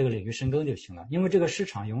你就在这个领域深耕就行了，因为这个市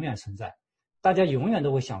场永远存在，大家永远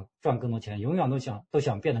都会想赚更多钱，永远都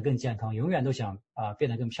想变得更健康，永远都想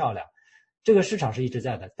变得更漂亮，这个市场是一直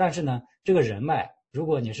在的，但是呢，这个人脉，如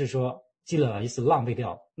果你是说积累了一次浪费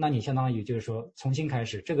掉，那你相当于就是说重新开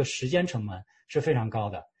始，这个时间成本是非常高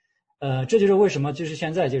的。这就是为什么就是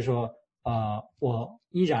现在就是说，我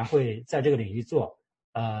依然会在这个领域做，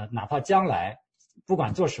哪怕将来不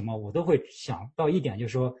管做什么，我都会想到一点，就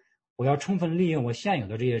是说我要充分利用我现有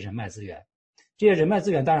的这些人脉资源。这些人脉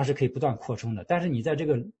资源当然是可以不断扩充的，但是你在这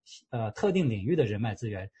个特定领域的人脉资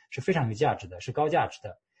源是非常有价值的，是高价值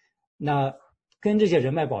的。那跟这些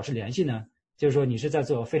人脉保持联系呢，就是说你是在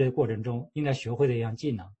做 affiliate 的过程中应该学会的一样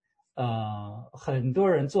技能。很多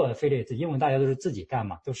人做 affiliate， 因为大家都是自己干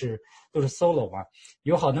嘛，都是 solo 嘛，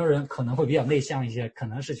有好多人可能会比较内向一些，可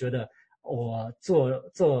能是觉得我做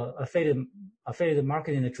affiliate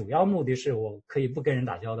marketing 的主要目的是我可以不跟人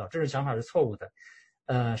打交道，这种想法是错误的。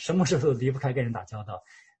什么时候都离不开跟人打交道，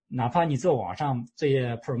哪怕你做网上这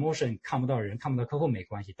些 promotion 看不到人看不到客户没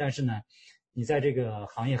关系，但是呢你在这个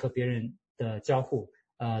行业和别人的交互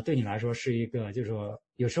对你来说是一个就是说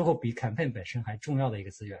有时候比 campaign 本身还重要的一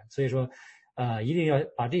个资源，所以说一定要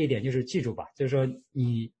把这一点就是记住吧，就是说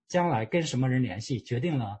你将来跟什么人联系决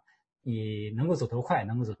定了你能够走多快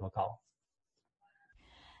能够走多高。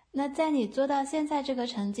那在你做到现在这个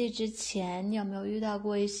成绩之前，你有没有遇到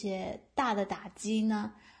过一些大的打击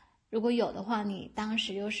呢？如果有的话，你当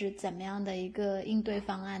时又是怎么样的一个应对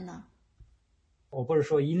方案呢？我不是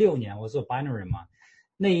说16年我做 binary 嘛，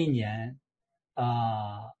那一年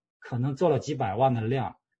可能做了几百万的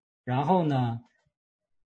量，然后呢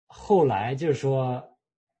后来就是说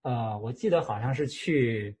我记得好像是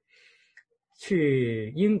去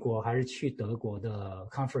英国还是去德国的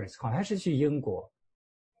conference， 好像是去英国，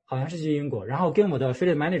然后跟我的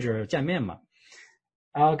affiliate manager 见面嘛，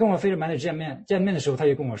跟我 affiliate manager 见面的时候，他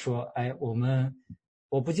就跟我说，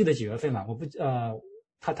我不记得几月份了，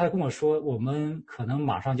他跟我说，我们可能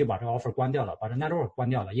马上就把这个 offer 关掉了，把这 network 关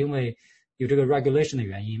掉了，因为有这个 regulation 的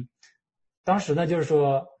原因。当时呢，就是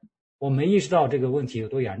说我没意识到这个问题有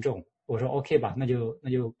多严重，我说 OK 吧，那就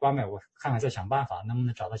关呗，我看看再想办法能不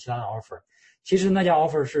能找到其他的 offer。其实那家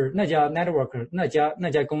offer 是那家 network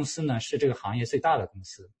那家公司呢是这个行业最大的公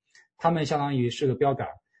司，他们相当于是个标杆，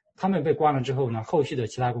他们被关了之后呢，后续的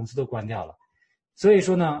其他公司都关掉了。所以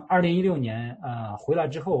说呢，2016年回来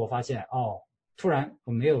之后，我发现突然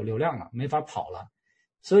我没有流量了，没法跑了。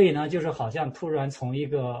所以呢，就是好像突然从一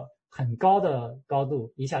个很高的高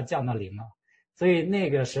度一下降到0了。所以那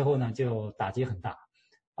个时候呢，就打击很大。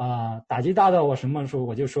打击大到我什么时候，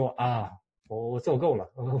我就说我做够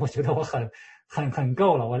了，我觉得我很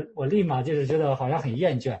够了，我立马就是觉得好像很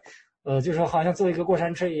厌倦，就是好像坐一个过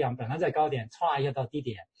山车一样，本来在高点，唰一下到低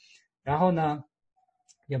点，然后呢，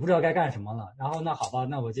也不知道该干什么了，然后那好吧，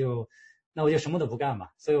那我就什么都不干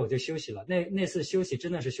吧，所以我就休息了。那次休息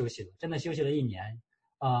真的是休息了，真的休息了1年，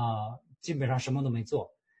基本上什么都没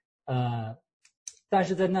做，但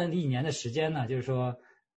是在那1年的时间呢，就是说。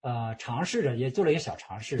尝试着也做了一些小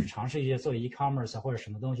尝试一些做 e-commerce 或者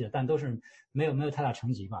什么东西的，但都是没有太大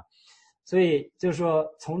成绩吧。所以就是说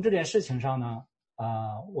从这件事情上呢，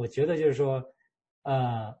我觉得就是说，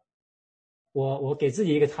我给自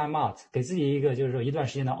己一个 time out， 给自己一个就是说一段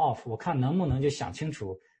时间的 off， 我看能不能就想清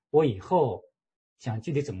楚我以后想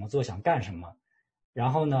具体怎么做，想干什么，然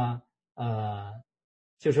后呢，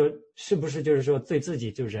就是说是不是就是说对自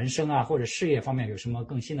己就人生或者事业方面有什么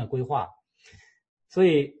更新的规划。所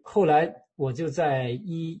以后来我就在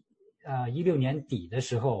16年底的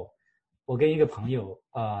时候，我跟一个朋友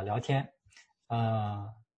聊天，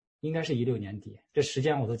应该是16年底，这时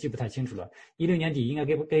间我都记不太清楚了。16年底应该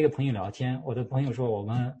跟一个朋友聊天，我的朋友说我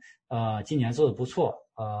们今年做的不错，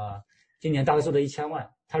今年大概做了1000万，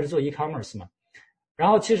他是做 e-commerce 嘛。然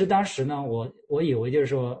后其实当时呢，我以为就是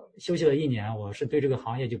说休息了1年，我是对这个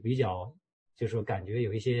行业就比较就是说感觉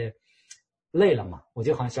有一些累了嘛，我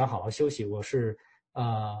就想好好休息，我是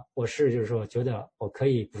就是说觉得我可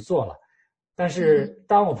以不做了。但是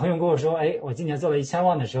当我朋友跟我说我今年做了1000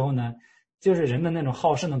万的时候呢，就是人的那种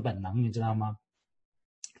好胜的本能，你知道吗？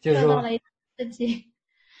就是说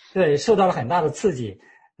对，受到了很大的刺激，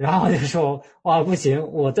然后就说哇不行，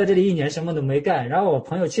我在这里1年什么都没干。然后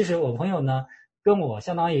其实我朋友呢跟我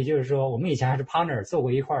相当于就是说我们以前还是 partner， 做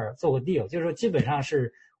过一块做过 deal， 就是说基本上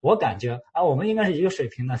是我感觉我们应该是一个水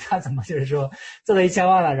平的，他怎么就是说做了1000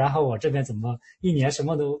万了，然后我这边怎么1年什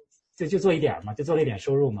么都就做一点嘛，就做了一点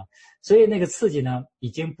收入嘛。所以那个刺激呢，已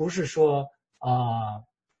经不是说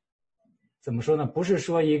怎么说呢，不是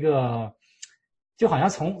说一个就好像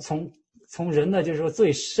从人的就是说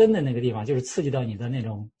最深的那个地方，就是刺激到你的那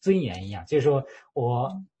种尊严一样，就是说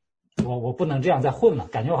我不能这样再混了，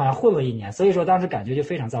感觉我好像混了1年，所以说当时感觉就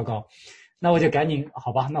非常糟糕。那我就赶紧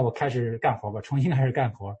好吧，那我开始干活吧，重新开始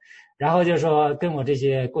干活。然后就是说跟我这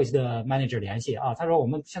些过去的 manager 联系他说我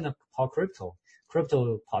们现在跑 crypto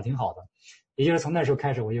跑挺好的。也就是从那时候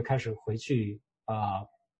开始，我就开始回去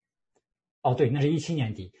对，那是17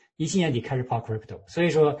年底开始跑 crypto。所以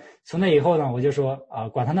说从那以后呢，我就说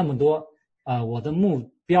管它那么多，我的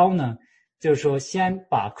目标呢就是说先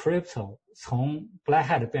把 crypto 从 black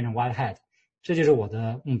hat 变成 white hat， 这就是我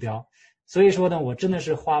的目标。所以说呢，我真的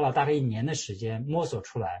是花了大概1年的时间摸索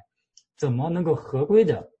出来怎么能够合规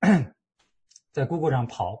的在 Google 上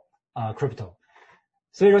跑crypto。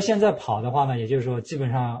所以说现在跑的话呢，也就是说基本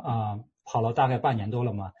上跑了大概半年多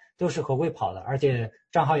了嘛，都是合规跑的，而且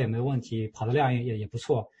账号也没问题，跑的量也不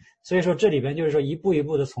错。所以说这里边就是说一步一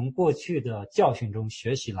步的从过去的教训中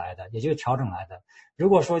学习来的，也就是调整来的。如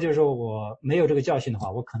果说就是说我没有这个教训的话，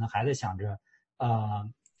我可能还在想着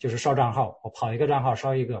就是烧账号，我跑一个账号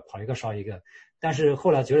烧一个，跑一个烧一个。但是后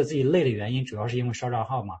来觉得自己累的原因主要是因为烧账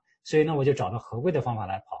号嘛，所以呢我就找到合规的方法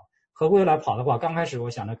来跑。合规来跑的话，刚开始我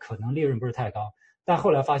想着可能利润不是太高，但后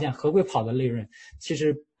来发现合规跑的利润其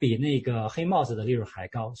实比那个黑帽子的利润还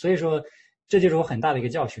高。所以说这就是我很大的一个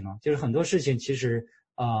教训了，就是很多事情其实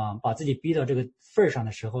把自己逼到这个份上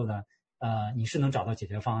的时候呢，你是能找到解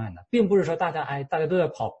决方案的，并不是说大家都在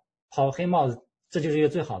跑黑帽子，这就是一个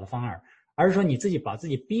最好的方案，而是说你自己把自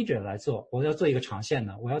己逼着来做，我要做一个长线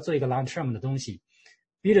的，我要做一个 long term 的东西，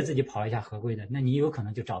逼着自己跑一下合规的，那你有可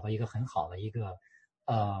能就找到一个很好的一个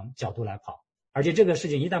角度来跑。而且这个事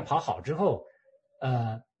情一旦跑好之后，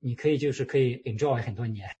你可以 enjoy 很多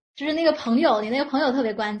年。就是那个朋友，你那个朋友特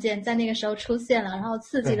别关键，在那个时候出现了，然后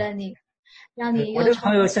刺激了你，让你我这个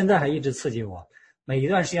朋友现在还一直刺激我，每一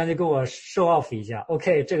段时间就给我 show off 一下。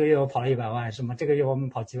OK， 这个月我跑了100万，什么这个月我们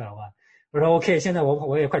跑几百万。我说 OK， 现在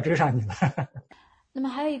我也快追上你了。那么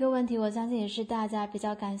还有一个问题，我相信也是大家比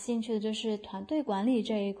较感兴趣的，就是团队管理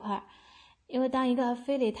这一块。因为当一个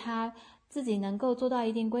affiliate 他自己能够做到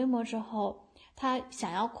一定规模之后，他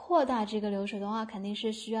想要扩大这个流水的话，肯定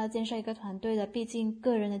是需要建设一个团队的，毕竟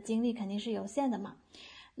个人的精力肯定是有限的嘛。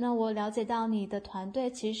那我了解到你的团队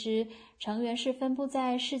其实成员是分布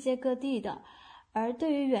在世界各地的，而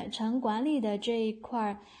对于远程管理的这一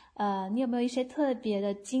块，你有没有一些特别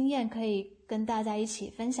的经验可以跟大家一起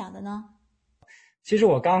分享的呢？其实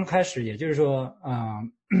我刚开始也就是说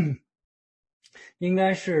应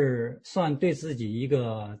该是算对自己一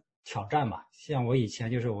个挑战吧。像我以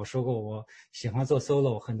前就是我说过我喜欢做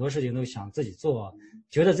solo， 很多事情都想自己做，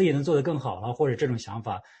觉得自己能做得更好了，或者这种想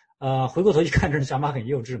法回过头去看这种想法很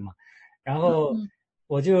幼稚嘛。然后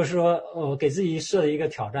我就是说我给自己设了一个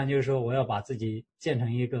挑战，就是说我要把自己建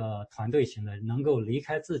成一个团队型的，能够离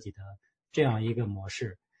开自己的这样一个模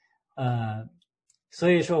式。所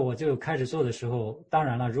以说我就开始做的时候，当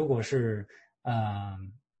然了，如果是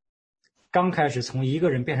刚开始从一个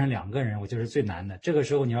人变成2个人，我觉得是最难的。这个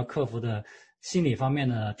时候你要克服的心理方面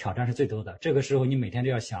的挑战是最多的。这个时候你每天都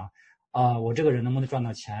要想我这个人能不能赚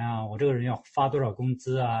到钱啊，我这个人要发多少工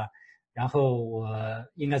资啊，然后我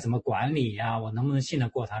应该怎么管理啊，我能不能信得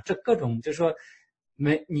过他，这各种就是说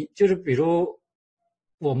你就是比如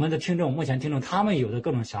我们的听众，目前听众他们有的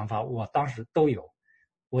各种想法，我当时都有，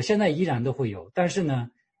我现在依然都会有。但是呢，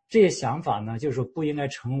这些想法呢，就是说不应该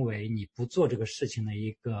成为你不做这个事情的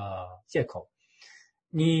一个借口。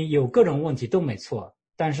你有各种问题都没错，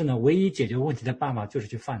但是呢，唯一解决问题的办法就是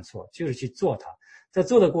去犯错，就是去做它。在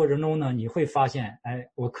做的过程中呢，你会发现，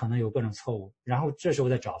我可能有各种错误，然后这时候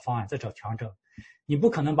再找方案，再找调整。你不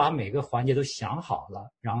可能把每个环节都想好了，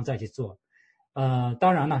然后再去做。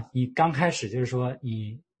当然了，你刚开始就是说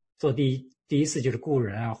你做第一次就是雇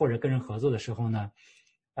人啊，或者跟人合作的时候呢，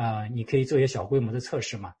你可以做一些小规模的测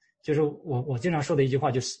试嘛。就是我经常说的一句话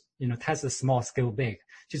就是 test small scale big，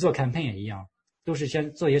 去做 campaign 也一样，都是先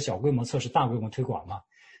做一些小规模测试，大规模推广嘛。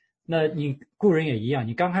那你雇人也一样，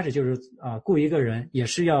你刚开始就是雇一个人也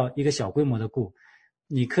是要一个小规模的雇，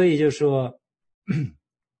你可以就是说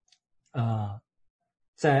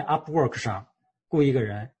在 Upwork 上雇一个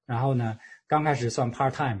人，然后呢刚开始算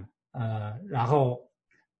part time， 然后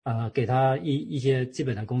给他一些基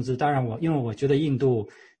本的工资。当然因为我觉得印度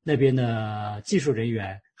那边的技术人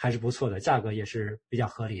员还是不错的，价格也是比较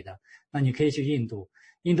合理的，那你可以去印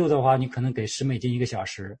度的话，你可能给$101个小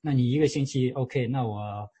时，那你一个星期 OK， 那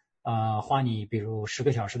我花你比如10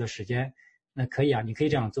个小时的时间，那可以啊，你可以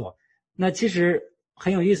这样做。那其实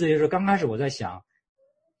很有意思，就是刚开始我在想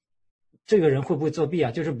这个人会不会作弊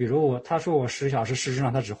啊，就是比如他说我10小时，事实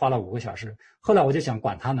上他只花了5个小时。后来我就想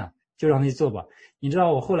管他呢，就让他去做吧。你知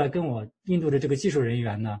道我后来跟我印度的这个技术人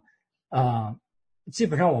员呢基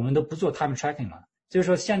本上我们都不做 time tracking 了，就是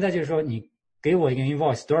说现在就是说你给我一个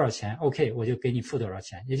invoice 多少钱 OK， 我就给你付多少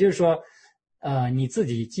钱。也就是说你自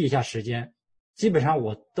己记一下时间，基本上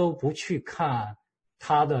我都不去看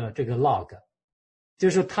他的这个 log， 就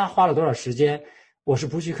是他花了多少时间我是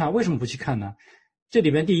不去看。为什么不去看呢？这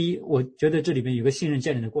里边第一，我觉得这里边有个信任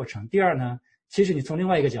建立的过程。第二呢，其实你从另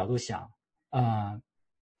外一个角度想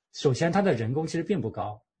首先他的人工其实并不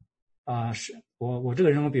高是我这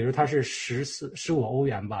个人工比如他是15欧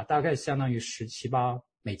元吧，大概相当于17、18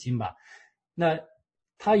美金吧。那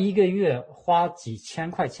他一个月花几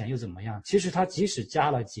千块钱又怎么样？其实他即使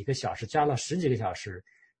加了几个小时，加了10几个小时，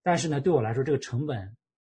但是呢对我来说这个成本，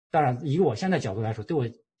当然以我现在角度来说，对我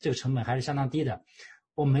这个成本还是相当低的。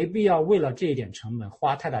我没必要为了这一点成本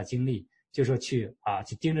花太大精力，就说去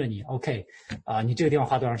盯着你 OK 你这个地方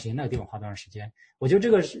花多长时间，那个地方花多长时间。我觉得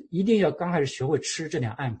这个是一定要刚开始学会吃这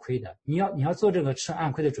点暗亏的，你要做这个吃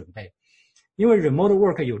暗亏的准备。因为 remote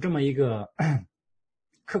work 有这么一个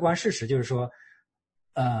客观事实，就是说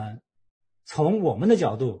从我们的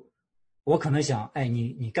角度，我可能想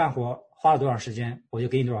你干活花了多少时间，我就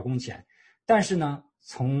给你多少工钱。但是呢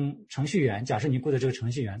从程序员，假设你雇的这个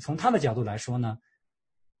程序员，从他的角度来说呢，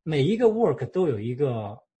每一个 work 都有一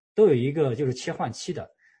个就是切换期的。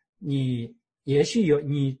你也许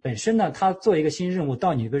你本身呢，他做一个新任务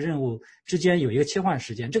到你这个任务之间有一个切换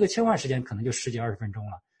时间，这个切换时间可能就10几20分钟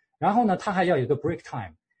了。然后呢他还要有一个 break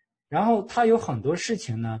time， 然后他有很多事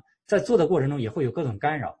情呢在做的过程中也会有各种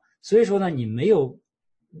干扰。所以说呢你没有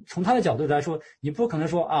从他的角度来说，你不可能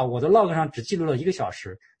说我的 log 上只记录了1个小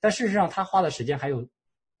时，但事实上他花的时间还有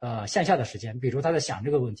线下的时间，比如他在想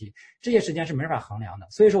这个问题，这些时间是没法衡量的。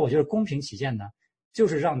所以说我觉得公平起见呢，就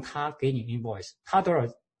是让他给你 invoice， 他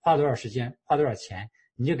花多少时间，花多少钱，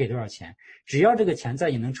你就给多少钱。只要这个钱在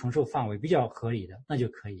你能承受范围比较合理的，那就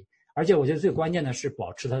可以。而且我觉得最关键的是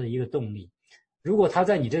保持他的一个动力。如果他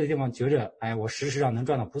在你这个地方觉着我事实上能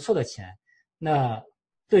赚到不错的钱，那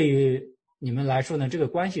对于你们来说呢，这个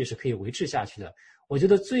关系是可以维持下去的。我觉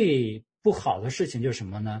得最不好的事情就是什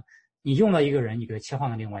么呢？你用了一个人，你给他切换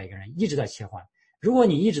了另外一个人，一直在切换。如果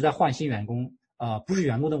你一直在换新员工不是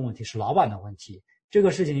员工的问题，是老板的问题。这个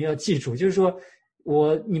事情要记住，就是说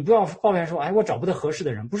你不要抱怨说我找不到合适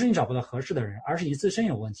的人，不是你找不到合适的人，而是你自身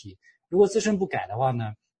有问题。如果自身不改的话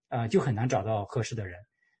呢就很难找到合适的人。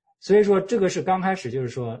所以说这个是刚开始就是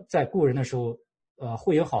说在雇人的时候，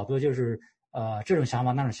会有好多就是这种想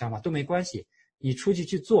法那种想法都没关系，你出去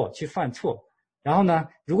去做去犯错，然后呢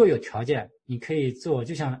如果有条件你可以做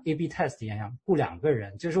就像 A/B test 一样雇2个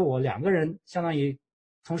人，就是说我2个人相当于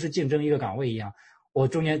同时竞争一个岗位一样，我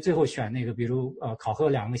中间最后选那个比如考核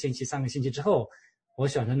2个星期3个星期之后，我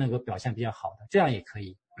选择那个表现比较好的，这样也可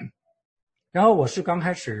以。然后我是刚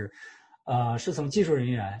开始是从技术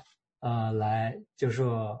人员来就是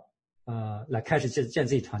说来开始建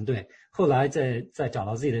自己团队，后来再找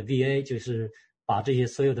到自己的 VA， 就是把这些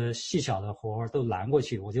所有的细小的活都拦过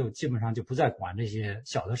去，我就基本上就不再管这些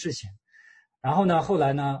小的事情。然后呢后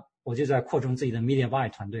来呢我就在扩充自己的 media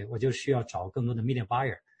buyer 团队，我就需要找更多的 media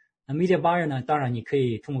buyer。那 media buyer 呢，当然你可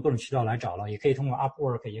以通过各种渠道来找了，也可以通过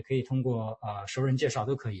Upwork， 也可以通过熟人介绍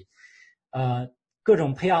都可以，各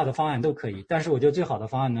种配套的方案都可以。但是我觉得最好的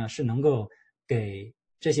方案呢是能够给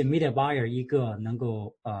这些 media buyer 一个能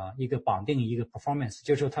够一个绑定一个 performance，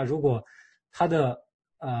 就是说他如果他的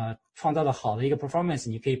创造的好的一个 performance，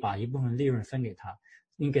 你可以把一部分利润分给他，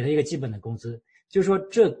你给他一个基本的工资，就是说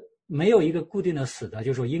这没有一个固定的死的，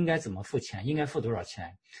就是说应该怎么付钱，应该付多少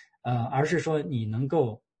钱，而是说你能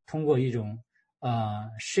够通过一种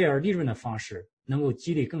share 利润的方式，能够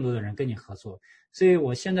激励更多的人跟你合作。所以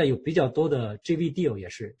我现在有比较多的 JV deal， 也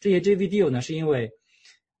是这些 JV deal 呢，是因为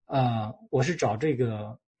我是找这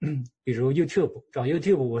个比如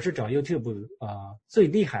YouTube， 我是找 YouTube 最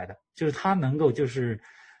厉害的，就是他能够就是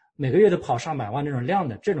每个月都跑上百万这种量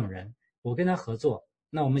的这种人，我跟他合作，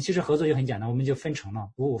那我们其实合作就很简单，我们就分成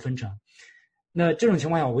了55分成。那这种情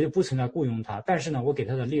况下我就不存在雇佣他，但是呢我给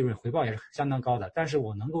他的利润回报也是相当高的，但是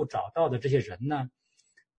我能够找到的这些人呢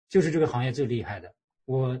就是这个行业最厉害的。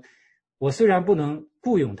我虽然不能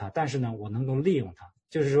雇佣他，但是呢我能够利用他，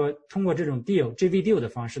就是说通过这种 JV deal 的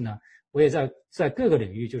方式呢，我也在各个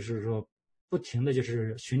领域就是说不停的就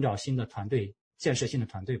是寻找新的团队，建设新的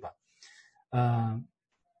团队吧。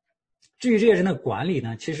至于这些人的管理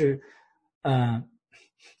呢，其实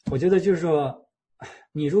我觉得就是说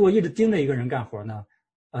你如果一直盯着一个人干活呢，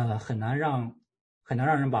很难让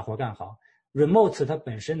人把活干好。Remote 它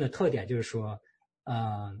本身的特点就是说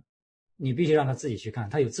你必须让他自己去干，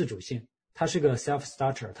他有自主性，他是个 self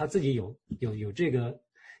starter， 他自己有这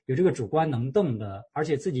个主观能动的，而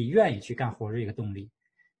且自己愿意去干活的这个动力。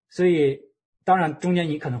所以当然中间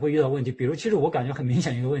你可能会遇到问题，比如其实我感觉很明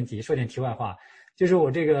显一个问题，说点题外话，就是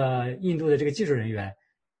我这个印度的这个技术人员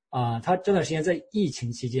他这段时间在疫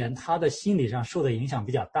情期间，他的心理上受的影响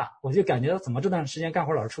比较大，我就感觉到怎么这段时间干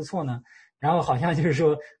活老是出错呢？然后好像就是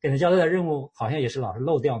说给他交代的任务好像也是老是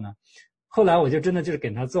漏掉呢。后来我就真的就是给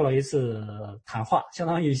他做了一次谈话，相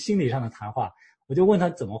当于心理上的谈话，我就问他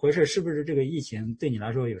怎么回事，是不是这个疫情对你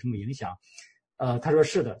来说有什么影响？他说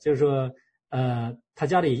是的，就是说他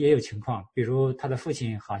家里也有情况，比如他的父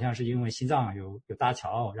亲好像是因为心脏有搭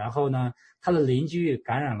桥，然后呢他的邻居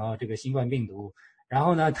感染了这个新冠病毒，然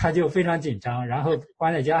后呢他就非常紧张，然后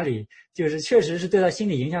关在家里，就是确实是对他心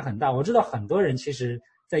理影响很大。我知道很多人其实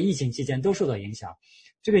在疫情期间都受到影响，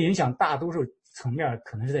这个影响大多数层面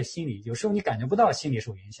可能是在心理，有时候你感觉不到心理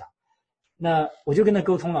受影响。那我就跟他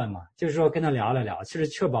沟通了嘛，就是说跟他聊了聊，其实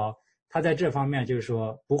确保他在这方面就是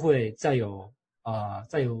说不会再有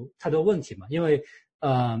太多问题嘛，因为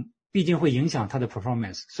毕竟会影响他的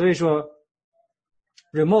performance。所以说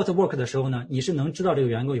remote work 的时候呢，你是能知道这个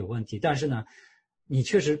员工有问题，但是呢你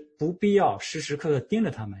确实不必要时时刻刻盯着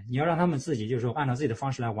他们，你要让他们自己就是说按照自己的方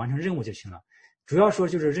式来完成任务就行了。主要说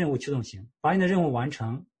就是任务驱动型，把你的任务完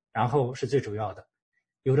成，然后是最主要的，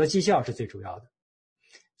有了绩效是最主要的。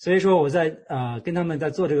所以说我在跟他们在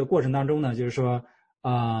做这个过程当中呢，就是说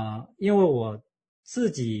因为我自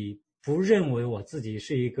己不认为我自己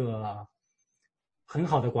是一个很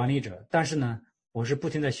好的管理者，但是呢我是不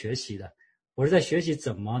停在学习的，我是在学习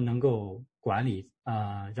怎么能够管理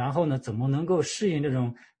然后呢怎么能够适应这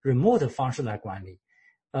种 remote 方式来管理。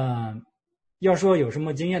要说有什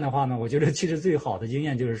么经验的话呢，我觉得其实最好的经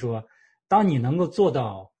验就是说，当你能够做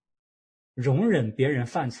到容忍别人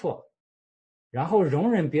犯错，然后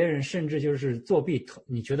容忍别人甚至就是作弊，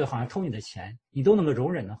你觉得好像偷你的钱，你都能够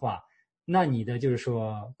容忍的话，那你的就是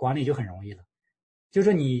说管理就很容易了。就是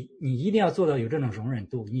说你一定要做到有这种容忍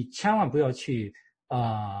度，你千万不要去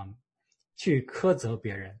苛责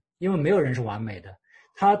别人，因为没有人是完美的，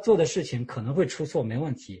他做的事情可能会出错没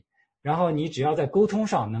问题，然后你只要在沟通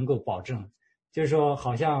上能够保证，就是说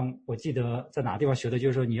好像我记得在哪个地方学的，就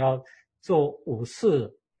是说你要做5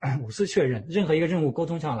次确认，任何一个任务沟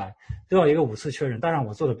通下来都要一个5次确认。当然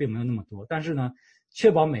我做的并没有那么多，但是呢确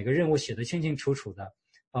保每个任务写得清清楚楚的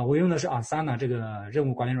我用的是 Asana 这个任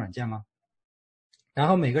务管理软件嘛，然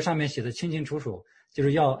后每个上面写的清清楚楚，就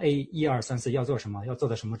是要 1、2、3、4要做什么，要做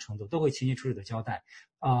到什么程度，都会清清楚楚的交代。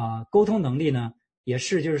沟通能力呢，也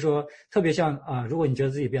是就是说，特别像如果你觉得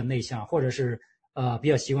自己比较内向，或者是比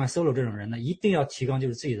较习惯 solo 这种人呢，一定要提高就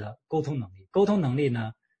是自己的沟通能力。沟通能力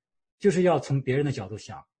呢，就是要从别人的角度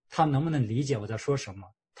想，他能不能理解我在说什么，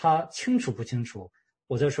他清楚不清楚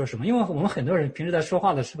我在说什么。因为我们很多人平时在说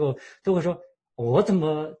话的时候都会说，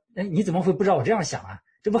你怎么会不知道我这样想啊？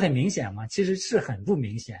这不很明显吗？其实是很不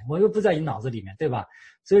明显，我又不在你脑子里面，对吧？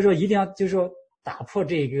所以说一定要就是说打破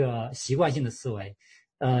这个习惯性的思维，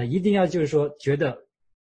一定要就是说觉得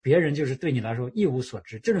别人就是对你来说一无所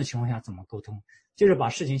知，这种情况下怎么沟通？就是把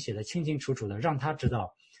事情写得清清楚楚的，让他知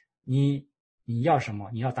道你要什么，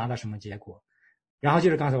你要达到什么结果。然后就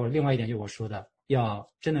是刚才我另外一点就是我说的，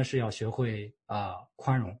真的是要学会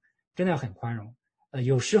宽容，真的要很宽容。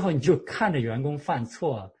有时候你就看着员工犯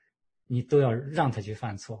错，你都要让他去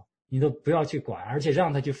犯错，你都不要去管，而且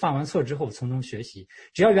让他去犯完错之后从中学习。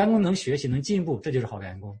只要员工能学习能进步，这就是好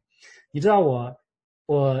员工。你知道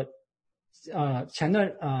我前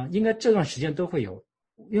段应该这段时间都会有，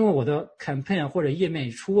因为我的 campaign 或者页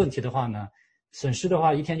面出问题的话呢，损失的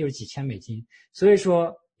话一天就是几千美金。所以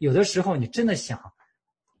说有的时候你真的想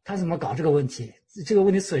他怎么搞这个问题，这个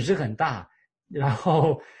问题损失很大，然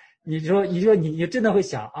后你说你真的会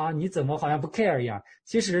想你怎么好像不 care 一样。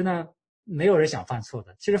其实呢没有人想犯错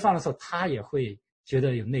的，其实犯了错他也会觉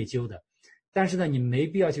得有内疚的，但是呢你没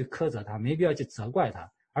必要去苛责他，没必要去责怪他，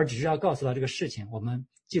而只是要告诉他这个事情我们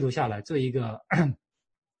记录下来，做一个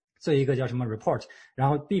叫什么 report， 然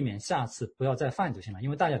后避免下次不要再犯就行了。因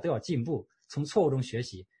为大家都要进步，从错误中学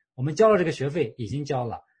习。我们交了这个学费已经交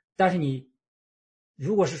了，但是你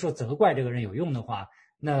如果是说责怪这个人有用的话，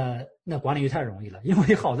那管理就太容易了，因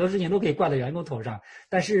为好多事情都可以怪到员工头上，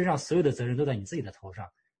但事实上所有的责任都在你自己的头上，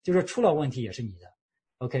就是出了问题也是你的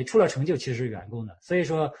OK， 出了成就其实是员工的。所以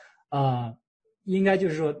说应该就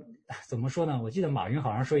是说怎么说呢，我记得马云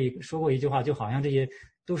好像说过一句话，就好像这些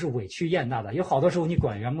都是委屈验大的，有好多时候你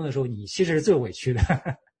管员工的时候你其实是最委屈的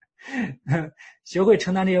学会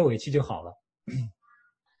承担这些委屈就好了。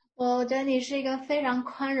我觉得你是一个非常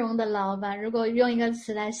宽容的老板，如果用一个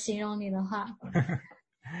词来形容你的话。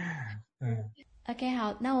OK，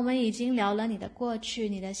 好，那我们已经聊了你的过去，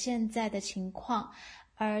你的现在的情况，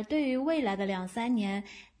而对于未来的2-3年，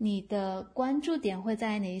你的关注点会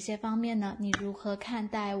在哪一些方面呢？你如何看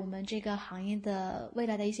待我们这个行业的未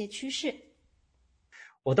来的一些趋势？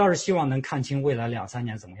我倒是希望能看清未来2-3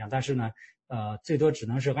年怎么样，但是呢最多只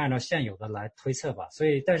能是按照现有的来推测吧。所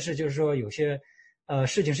以但是就是说有些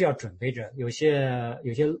事情是要准备着，有些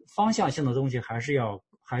方向性的东西还是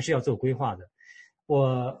要做规划的。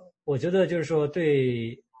我觉得就是说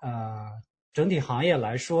对整体行业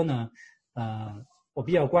来说呢我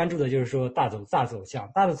比较关注的就是说大走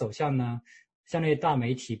向呢，像那些大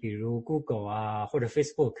媒体比如 Google 或者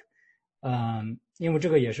Facebook， 因为这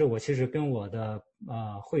个也是我其实跟我的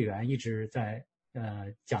会员一直在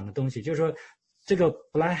讲的东西，就是说这个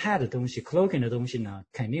blind hat 的东西 cloaking 的东西呢，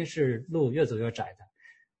肯定是路越走越窄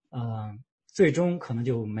的，最终可能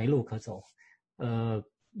就没路可走。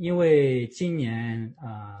因为今年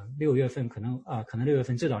6月份可能6月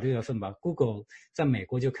份最早6月份吧 ，Google 在美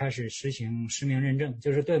国就开始实行实名认证，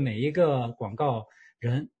就是对每一个广告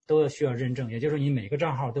人都需要认证，也就是说你每个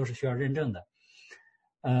账号都是需要认证的。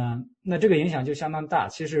那这个影响就相当大。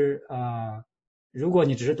其实如果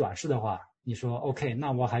你只是短视的话，你说 OK，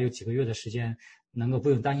 那我还有几个月的时间能够不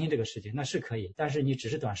用担心这个事情，那是可以。但是你只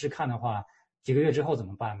是短视看的话，几个月之后怎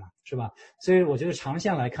么办嘛，是吧？所以我觉得长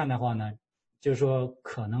线来看的话呢，就是说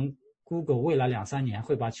可能 Google 未来2-3年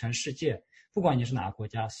会把全世界，不管你是哪个国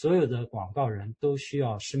家，所有的广告人都需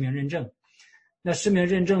要实名认证。那实名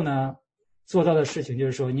认证呢，做到的事情就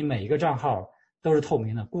是说你每一个账号都是透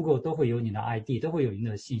明的， Google 都会有你的 ID， 都会有你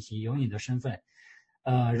的信息，有你的身份。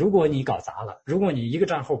如果你搞砸了，如果你一个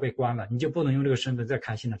账户被关了，你就不能用这个身份再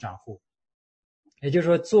开新的账户。也就是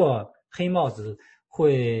说做黑帽子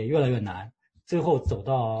会越来越难，最后走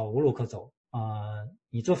到无路可走。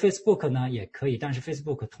你做 Facebook 呢也可以，但是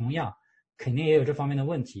Facebook 同样肯定也有这方面的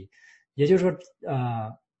问题。也就是说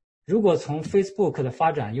如果从 Facebook 的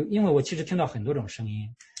发展，因为我其实听到很多种声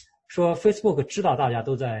音说 Facebook 知道大家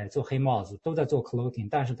都在做黑帽子，都在做 cloaking，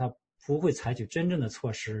 但是他不会采取真正的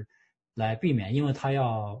措施来避免，因为他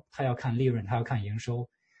要看利润，他要看营收。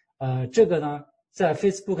这个呢在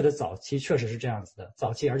Facebook 的早期确实是这样子的，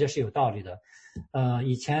早期而且是有道理的。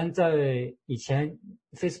以前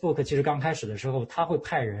Facebook 其实刚开始的时候，他会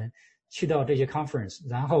派人去到这些 conference，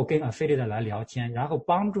 然后跟 affiliate 来聊天，然后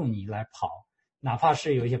帮助你来跑，哪怕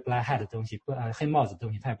是有一些 black hat 的东西，黑帽子的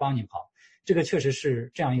东西，他也帮你跑。这个确实是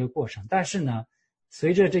这样一个过程。但是呢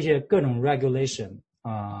随着这些各种 regulation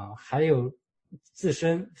还有自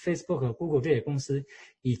身 Facebook 和 Google 这些公司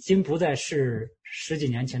已经不再是10几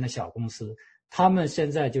年前的小公司，他们现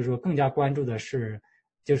在就是说更加关注的是，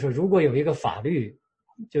就是说如果有一个法律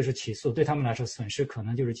就是起诉，对他们来说损失可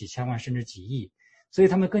能就是几千万甚至几亿，所以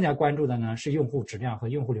他们更加关注的呢是用户质量和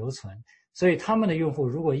用户留存。所以他们的用户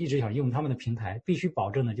如果一直想用他们的平台，必须保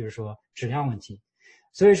证的就是说质量问题。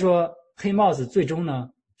所以说黑帽子最终呢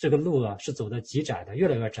这个路啊是走得极窄的，越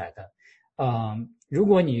来越窄的。如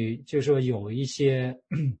果你就是说有一些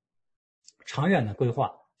长远的规划，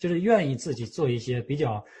就是愿意自己做一些比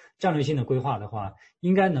较战略性的规划的话，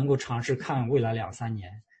应该能够尝试看未来2-3年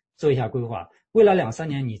做一下规划。未来2-3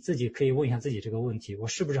年你自己可以问一下自己这个问题，我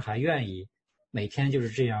是不是还愿意每天就是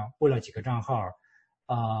这样为了几个账号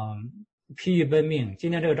疲于奔命，今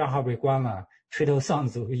天这个账号被关了，垂头丧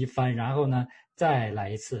足一番，然后呢再来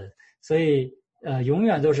一次。所以永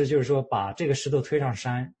远都是就是说把这个石头推上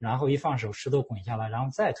山，然后一放手石头滚下来，然后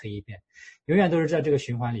再推一遍，永远都是在这个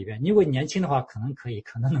循环里边。如果你年轻的话可能可以，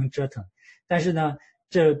可能能折腾，但是呢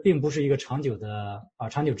这并不是一个长久的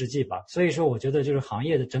长久之计吧。所以说我觉得就是行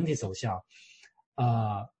业的整体走向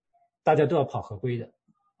大家都要跑合规的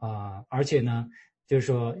而且呢就是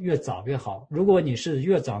说越早越好，如果你是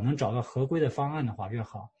越早能找到合规的方案的话越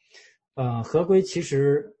好。合规其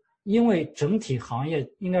实因为整体行业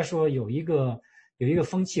应该说有一个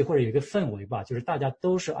风气或者有一个氛围吧，就是大家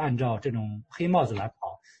都是按照这种黑帽子来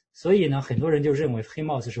跑，所以呢很多人就认为黑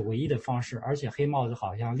帽子是唯一的方式，而且黑帽子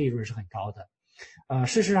好像利润是很高的。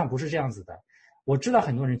事实上不是这样子的，我知道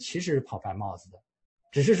很多人其实是跑白帽子的，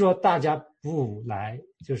只是说大家不来，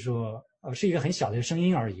就是说是一个很小的声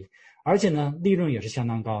音而已，而且呢利润也是相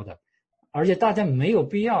当高的。而且大家没有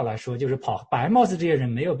必要来说，就是跑白帽子这些人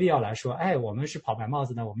没有必要来说，我们是跑白帽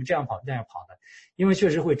子的，我们这样跑那样跑的，因为确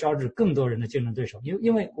实会招致更多人的竞争对手。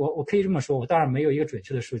因为我可以这么说，我当然没有一个准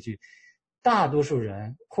确的数据，大多数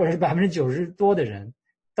人或者是90%多的人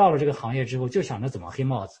到了这个行业之后就想着怎么黑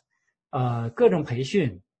帽子，各种培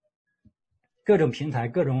训、各种平台、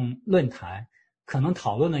各种论坛，可能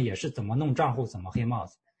讨论的也是怎么弄账户、怎么黑帽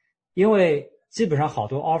子，因为基本上好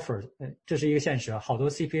多 offer， 这是一个现实，好多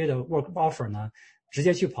CPA 的 work offer 呢，直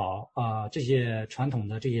接去跑这些传统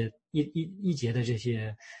的这些一节的这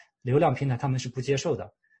些流量平台，他们是不接受的。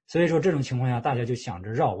所以说这种情况下，大家就想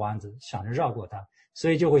着绕弯子，想着绕过它，所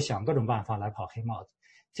以就会想各种办法来跑黑帽子。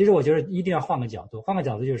其实我觉得一定要换个角度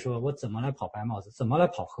就是说我怎么来跑白帽子，怎么来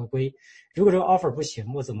跑合规。如果这个 offer 不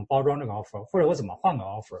行，我怎么包装这个 offer， 或者我怎么换个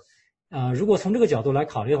offer。如果从这个角度来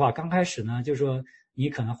考虑的话，刚开始呢就是说你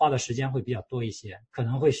可能花的时间会比较多一些，可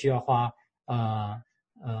能会需要花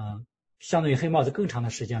相对于黑帽子更长的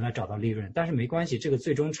时间来找到利润，但是没关系，这个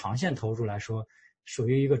最终长线投入来说属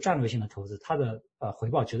于一个战略性的投资，它的回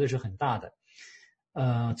报绝对是很大的。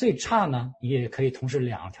最差呢你也可以同时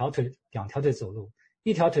两条腿走路，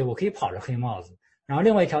一条腿我可以跑着黑帽子，然后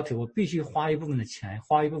另外一条腿我必须花一部分的钱，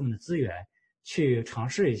花一部分的资源去尝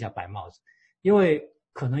试一下白帽子，因为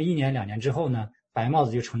可能1年2年之后呢白帽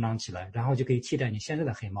子就成长起来，然后就可以替代你现在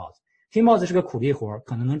的黑帽子。黑帽子是个苦力活，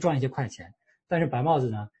可能能赚一些快钱，但是白帽子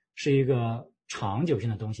呢是一个长久性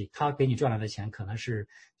的东西，它给你赚来的钱可能是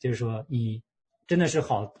就是说你真的是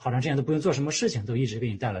好长时间都不用做什么事情，都一直给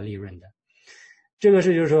你带来利润的。这个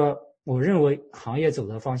是就是说我认为行业走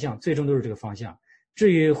的方向最终都是这个方向。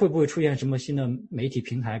至于会不会出现什么新的媒体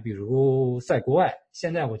平台，比如在国外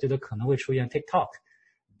现在我觉得可能会出现 TikTok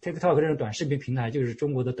这种短视频平台，就是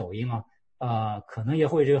中国的抖音可能也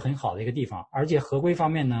会是一个很好的一个地方。而且合规方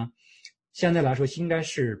面呢现在来说应该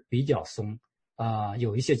是比较松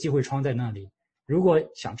有一些机会窗在那里，如果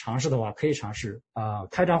想尝试的话可以尝试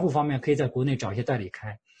开账户方面可以在国内找一些代理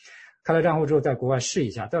开了账户之后在国外试一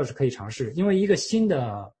下，倒是可以尝试。因为一个新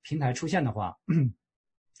的平台出现的话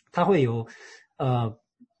它会有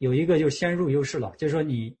一个就是先入优势了，就是说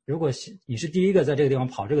如果你是第一个在这个地方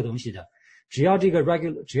跑这个东西的，只要这个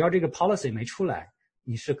policy 没出来，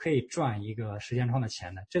你是可以赚一个时间窗的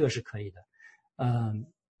钱的，这个是可以的。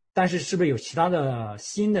但是是不是有其他的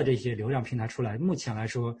新的这些流量平台出来，目前来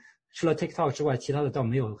说除了 TikTok 之外其他的倒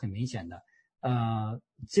没有很明显的。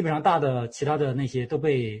基本上大的其他的那些都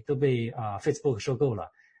被Facebook 收购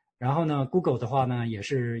了，然后呢 Google 的话呢也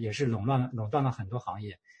是垄断了很多行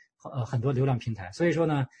业很多流量平台。所以说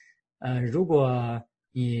呢如果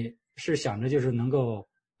你是想着就是能够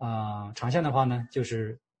长线的话呢，就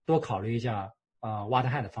是多考虑一下what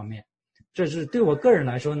ahead 方面。这是对我个人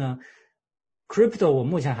来说呢 Crypto 我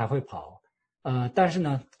目前还会跑但是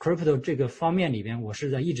呢 Crypto 这个方面里边我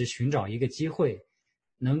是在一直寻找一个机会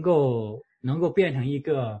能够变成一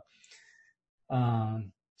个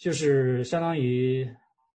就是相当于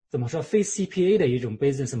怎么说非 CPA 的一种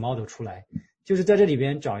business model 出来。就是在这里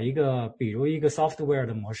边找一个，比如一个 software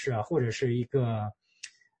的模式啊，或者是一个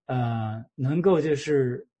能够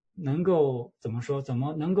怎么说，怎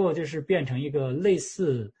么能够就是变成一个类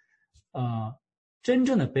似真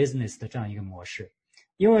正的 business 的这样一个模式。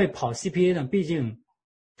因为跑 CPA 呢，毕竟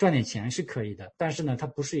赚点钱是可以的，但是呢，它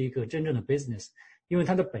不是一个真正的 business， 因为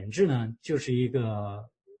它的本质呢就是一个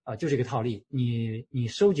套利。你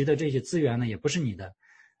收集的这些资源呢也不是你的，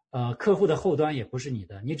客户的后端也不是你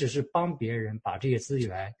的，你只是帮别人把这些资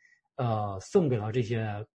源送给了这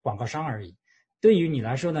些广告商而已。对于你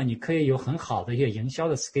来说呢，你可以有很好的一些营销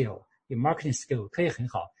的 skill， 有 marketing skill 可以很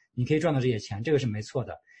好，你可以赚到这些钱，这个是没错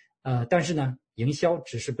的。但是呢，营销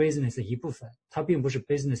只是 business 的一部分，它并不是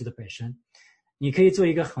business 的本身。你可以做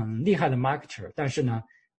一个很厉害的 marketer， 但是呢，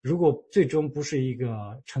如果最终不是一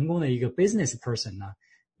个成功的一个 business person 呢，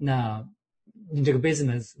那你这个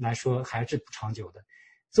business 来说还是不长久的。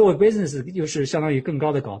作为 business 又是相当于更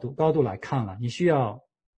高的高度来看了，你需要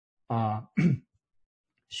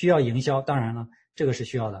需要营销，当然了，这个是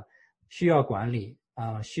需要的，需要管理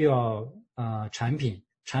需要产品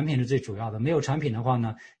是最主要的。没有产品的话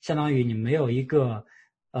呢，相当于你没有一个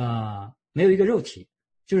肉体，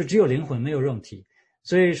就是只有灵魂没有肉体。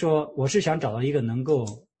所以说我是想找到一个能够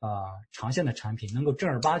长线的产品，能够正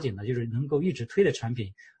儿八经的，就是能够一直推的产品，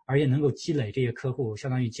而且能够积累这些客户，相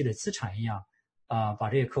当于积累资产一样把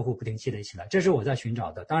这些客户不停积累起来，这是我在寻找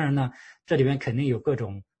的。当然呢，这里边肯定有各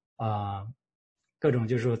种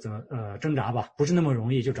就是说挣扎吧，不是那么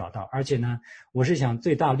容易就找到。而且呢，我是想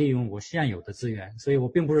最大利用我现有的资源，所以我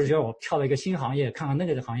并不是说我跳到一个新行业，看看那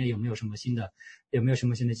个的行业有没有什么新的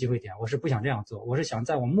机会点，我是不想这样做。我是想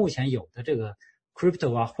在我目前有的这个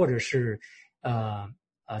crypto 啊，或者是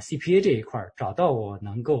CPA 这一块找到我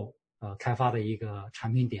能够开发的一个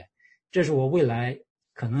产品点，这是我未来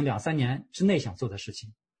可能2-3年之内想做的事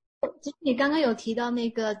情。其实你刚刚有提到那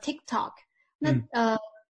个 TikTok， 那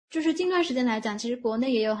就是近段时间来讲，其实国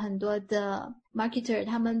内也有很多的 marketer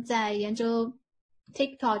他们在研究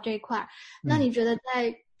TikTok 这一块。那你觉得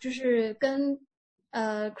在就是跟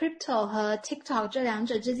crypto 和 TikTok 这两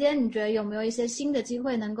者之间，你觉得有没有一些新的机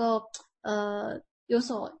会能够有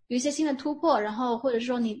一些新的突破？然后或者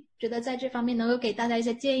说你觉得在这方面能够给大家一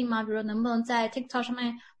些建议吗？比如说能不能在 TikTok 上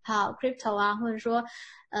面跑 crypto 啊，或者说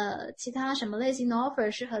其他什么类型的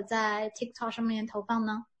offer 适合在 TikTok 上面投放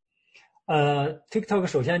呢？TikTok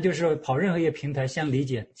首先就是跑任何一个平台，先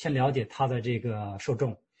了解它的这个受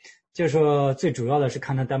众，就是说最主要的是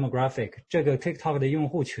看它 demographic。这个 TikTok 的用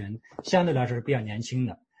户群相对来说是比较年轻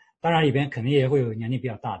的，当然里边肯定也会有年龄比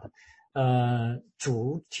较大的。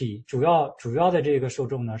主要的这个受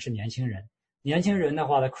众呢是年轻人。年轻人的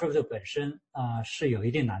话呢 ，crypto 本身是有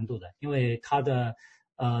一定难度的，因为它的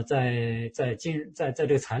在这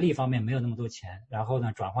个财力方面没有那么多钱，然后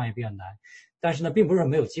呢转换也比较难。但是呢，并不是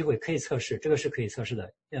没有机会可以测试，这个是可以测试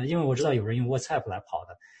的。因为我知道有人用 WhatsApp 来跑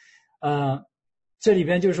的。这里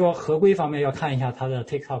边就是说合规方面要看一下它的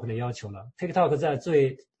TikTok 的要求了。TikTok 在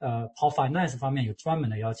跑 finance 方面有专门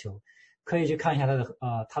的要求，可以去看一下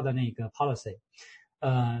它的那个 policy。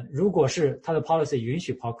如果是它的 policy 允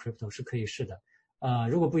许跑 crypto 是可以试的。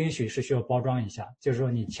如果不允许是需要包装一下，就是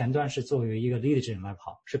说你前端是作为一个 lead gen 来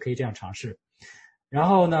跑，是可以这样尝试。然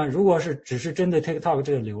后呢，如果是只是针对 TikTok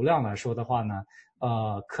这个流量来说的话呢，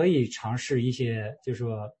可以尝试一些就是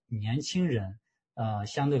说年轻人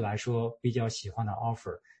相对来说比较喜欢的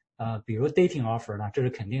offer，比如 dating offer 呢，这是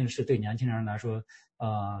肯定是对年轻人来说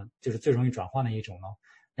就是最容易转换的一种了。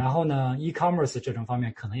然后呢 e-commerce 这种方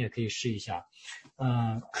面可能也可以试一下。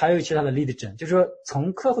还有其他的 lead gen， 就是说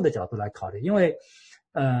从客户的角度来考虑，因为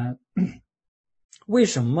为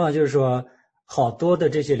什么就是说好多的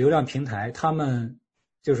这些流量平台他们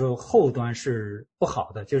就是说后端是不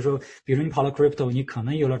好的，就是说比如你跑了 crypto 你可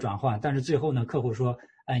能有了转换，但是最后呢客户说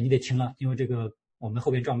你得停了，因为这个我们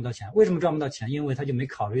后边赚不到钱。为什么赚不到钱？因为他就没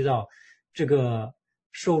考虑到这个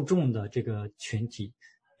受众的这个群体。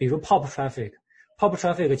比如 pop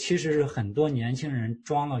traffic 其实是很多年轻人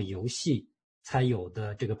装了游戏才有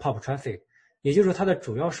的这个 pop traffic， 也就是说它的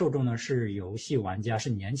主要受众呢是游戏玩家，是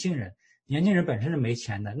年轻人。年轻人本身是没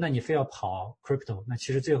钱的，那你非要跑 crypto， 那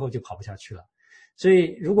其实最后就跑不下去了。所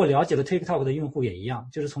以如果了解了 TikTok 的用户也一样，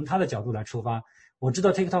就是从他的角度来出发，我知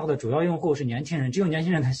道 TikTok 的主要用户是年轻人，只有年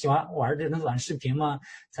轻人才喜欢玩这种短视频吗？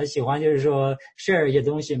才喜欢就是说 share 一些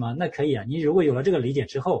东西吗？那可以啊，你如果有了这个理解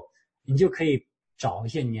之后，你就可以找一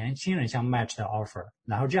些年轻人相 match 的 offer，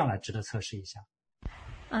 然后这样来值得测试一下。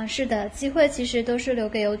是的，机会其实都是留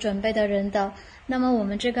给有准备的人的。那么我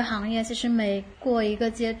们这个行业其实每过一个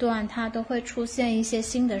阶段它都会出现一些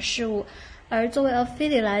新的事物，而作为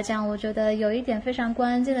affiliate 来讲，我觉得有一点非常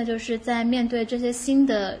关键的就是在面对这些新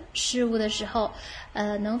的事物的时候，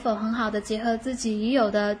能否很好的结合自己已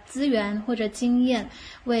有的资源或者经验，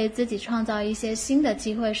为自己创造一些新的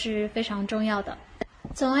机会是非常重要的。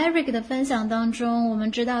从 Eric 的分享当中，我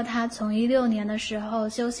们知道他从16年的时候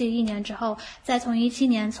休息1年之后，再从17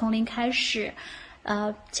年从零开始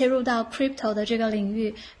切入到 crypto 的这个领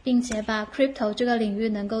域，并且把 crypto 这个领域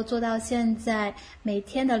能够做到现在每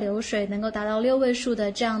天的流水能够达到6位数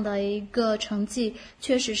的这样的一个成绩，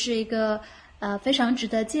确实是一个非常值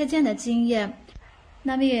得借鉴的经验。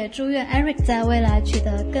那么也祝愿 Eric 在未来取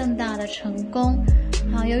得更大的成功。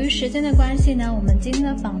好，由于时间的关系呢，我们今天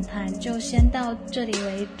的访谈就先到这里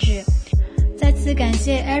为止。再次感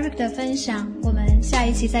谢 Eric 的分享，我们下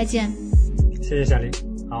一期再见。谢谢小林，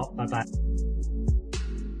好，拜拜。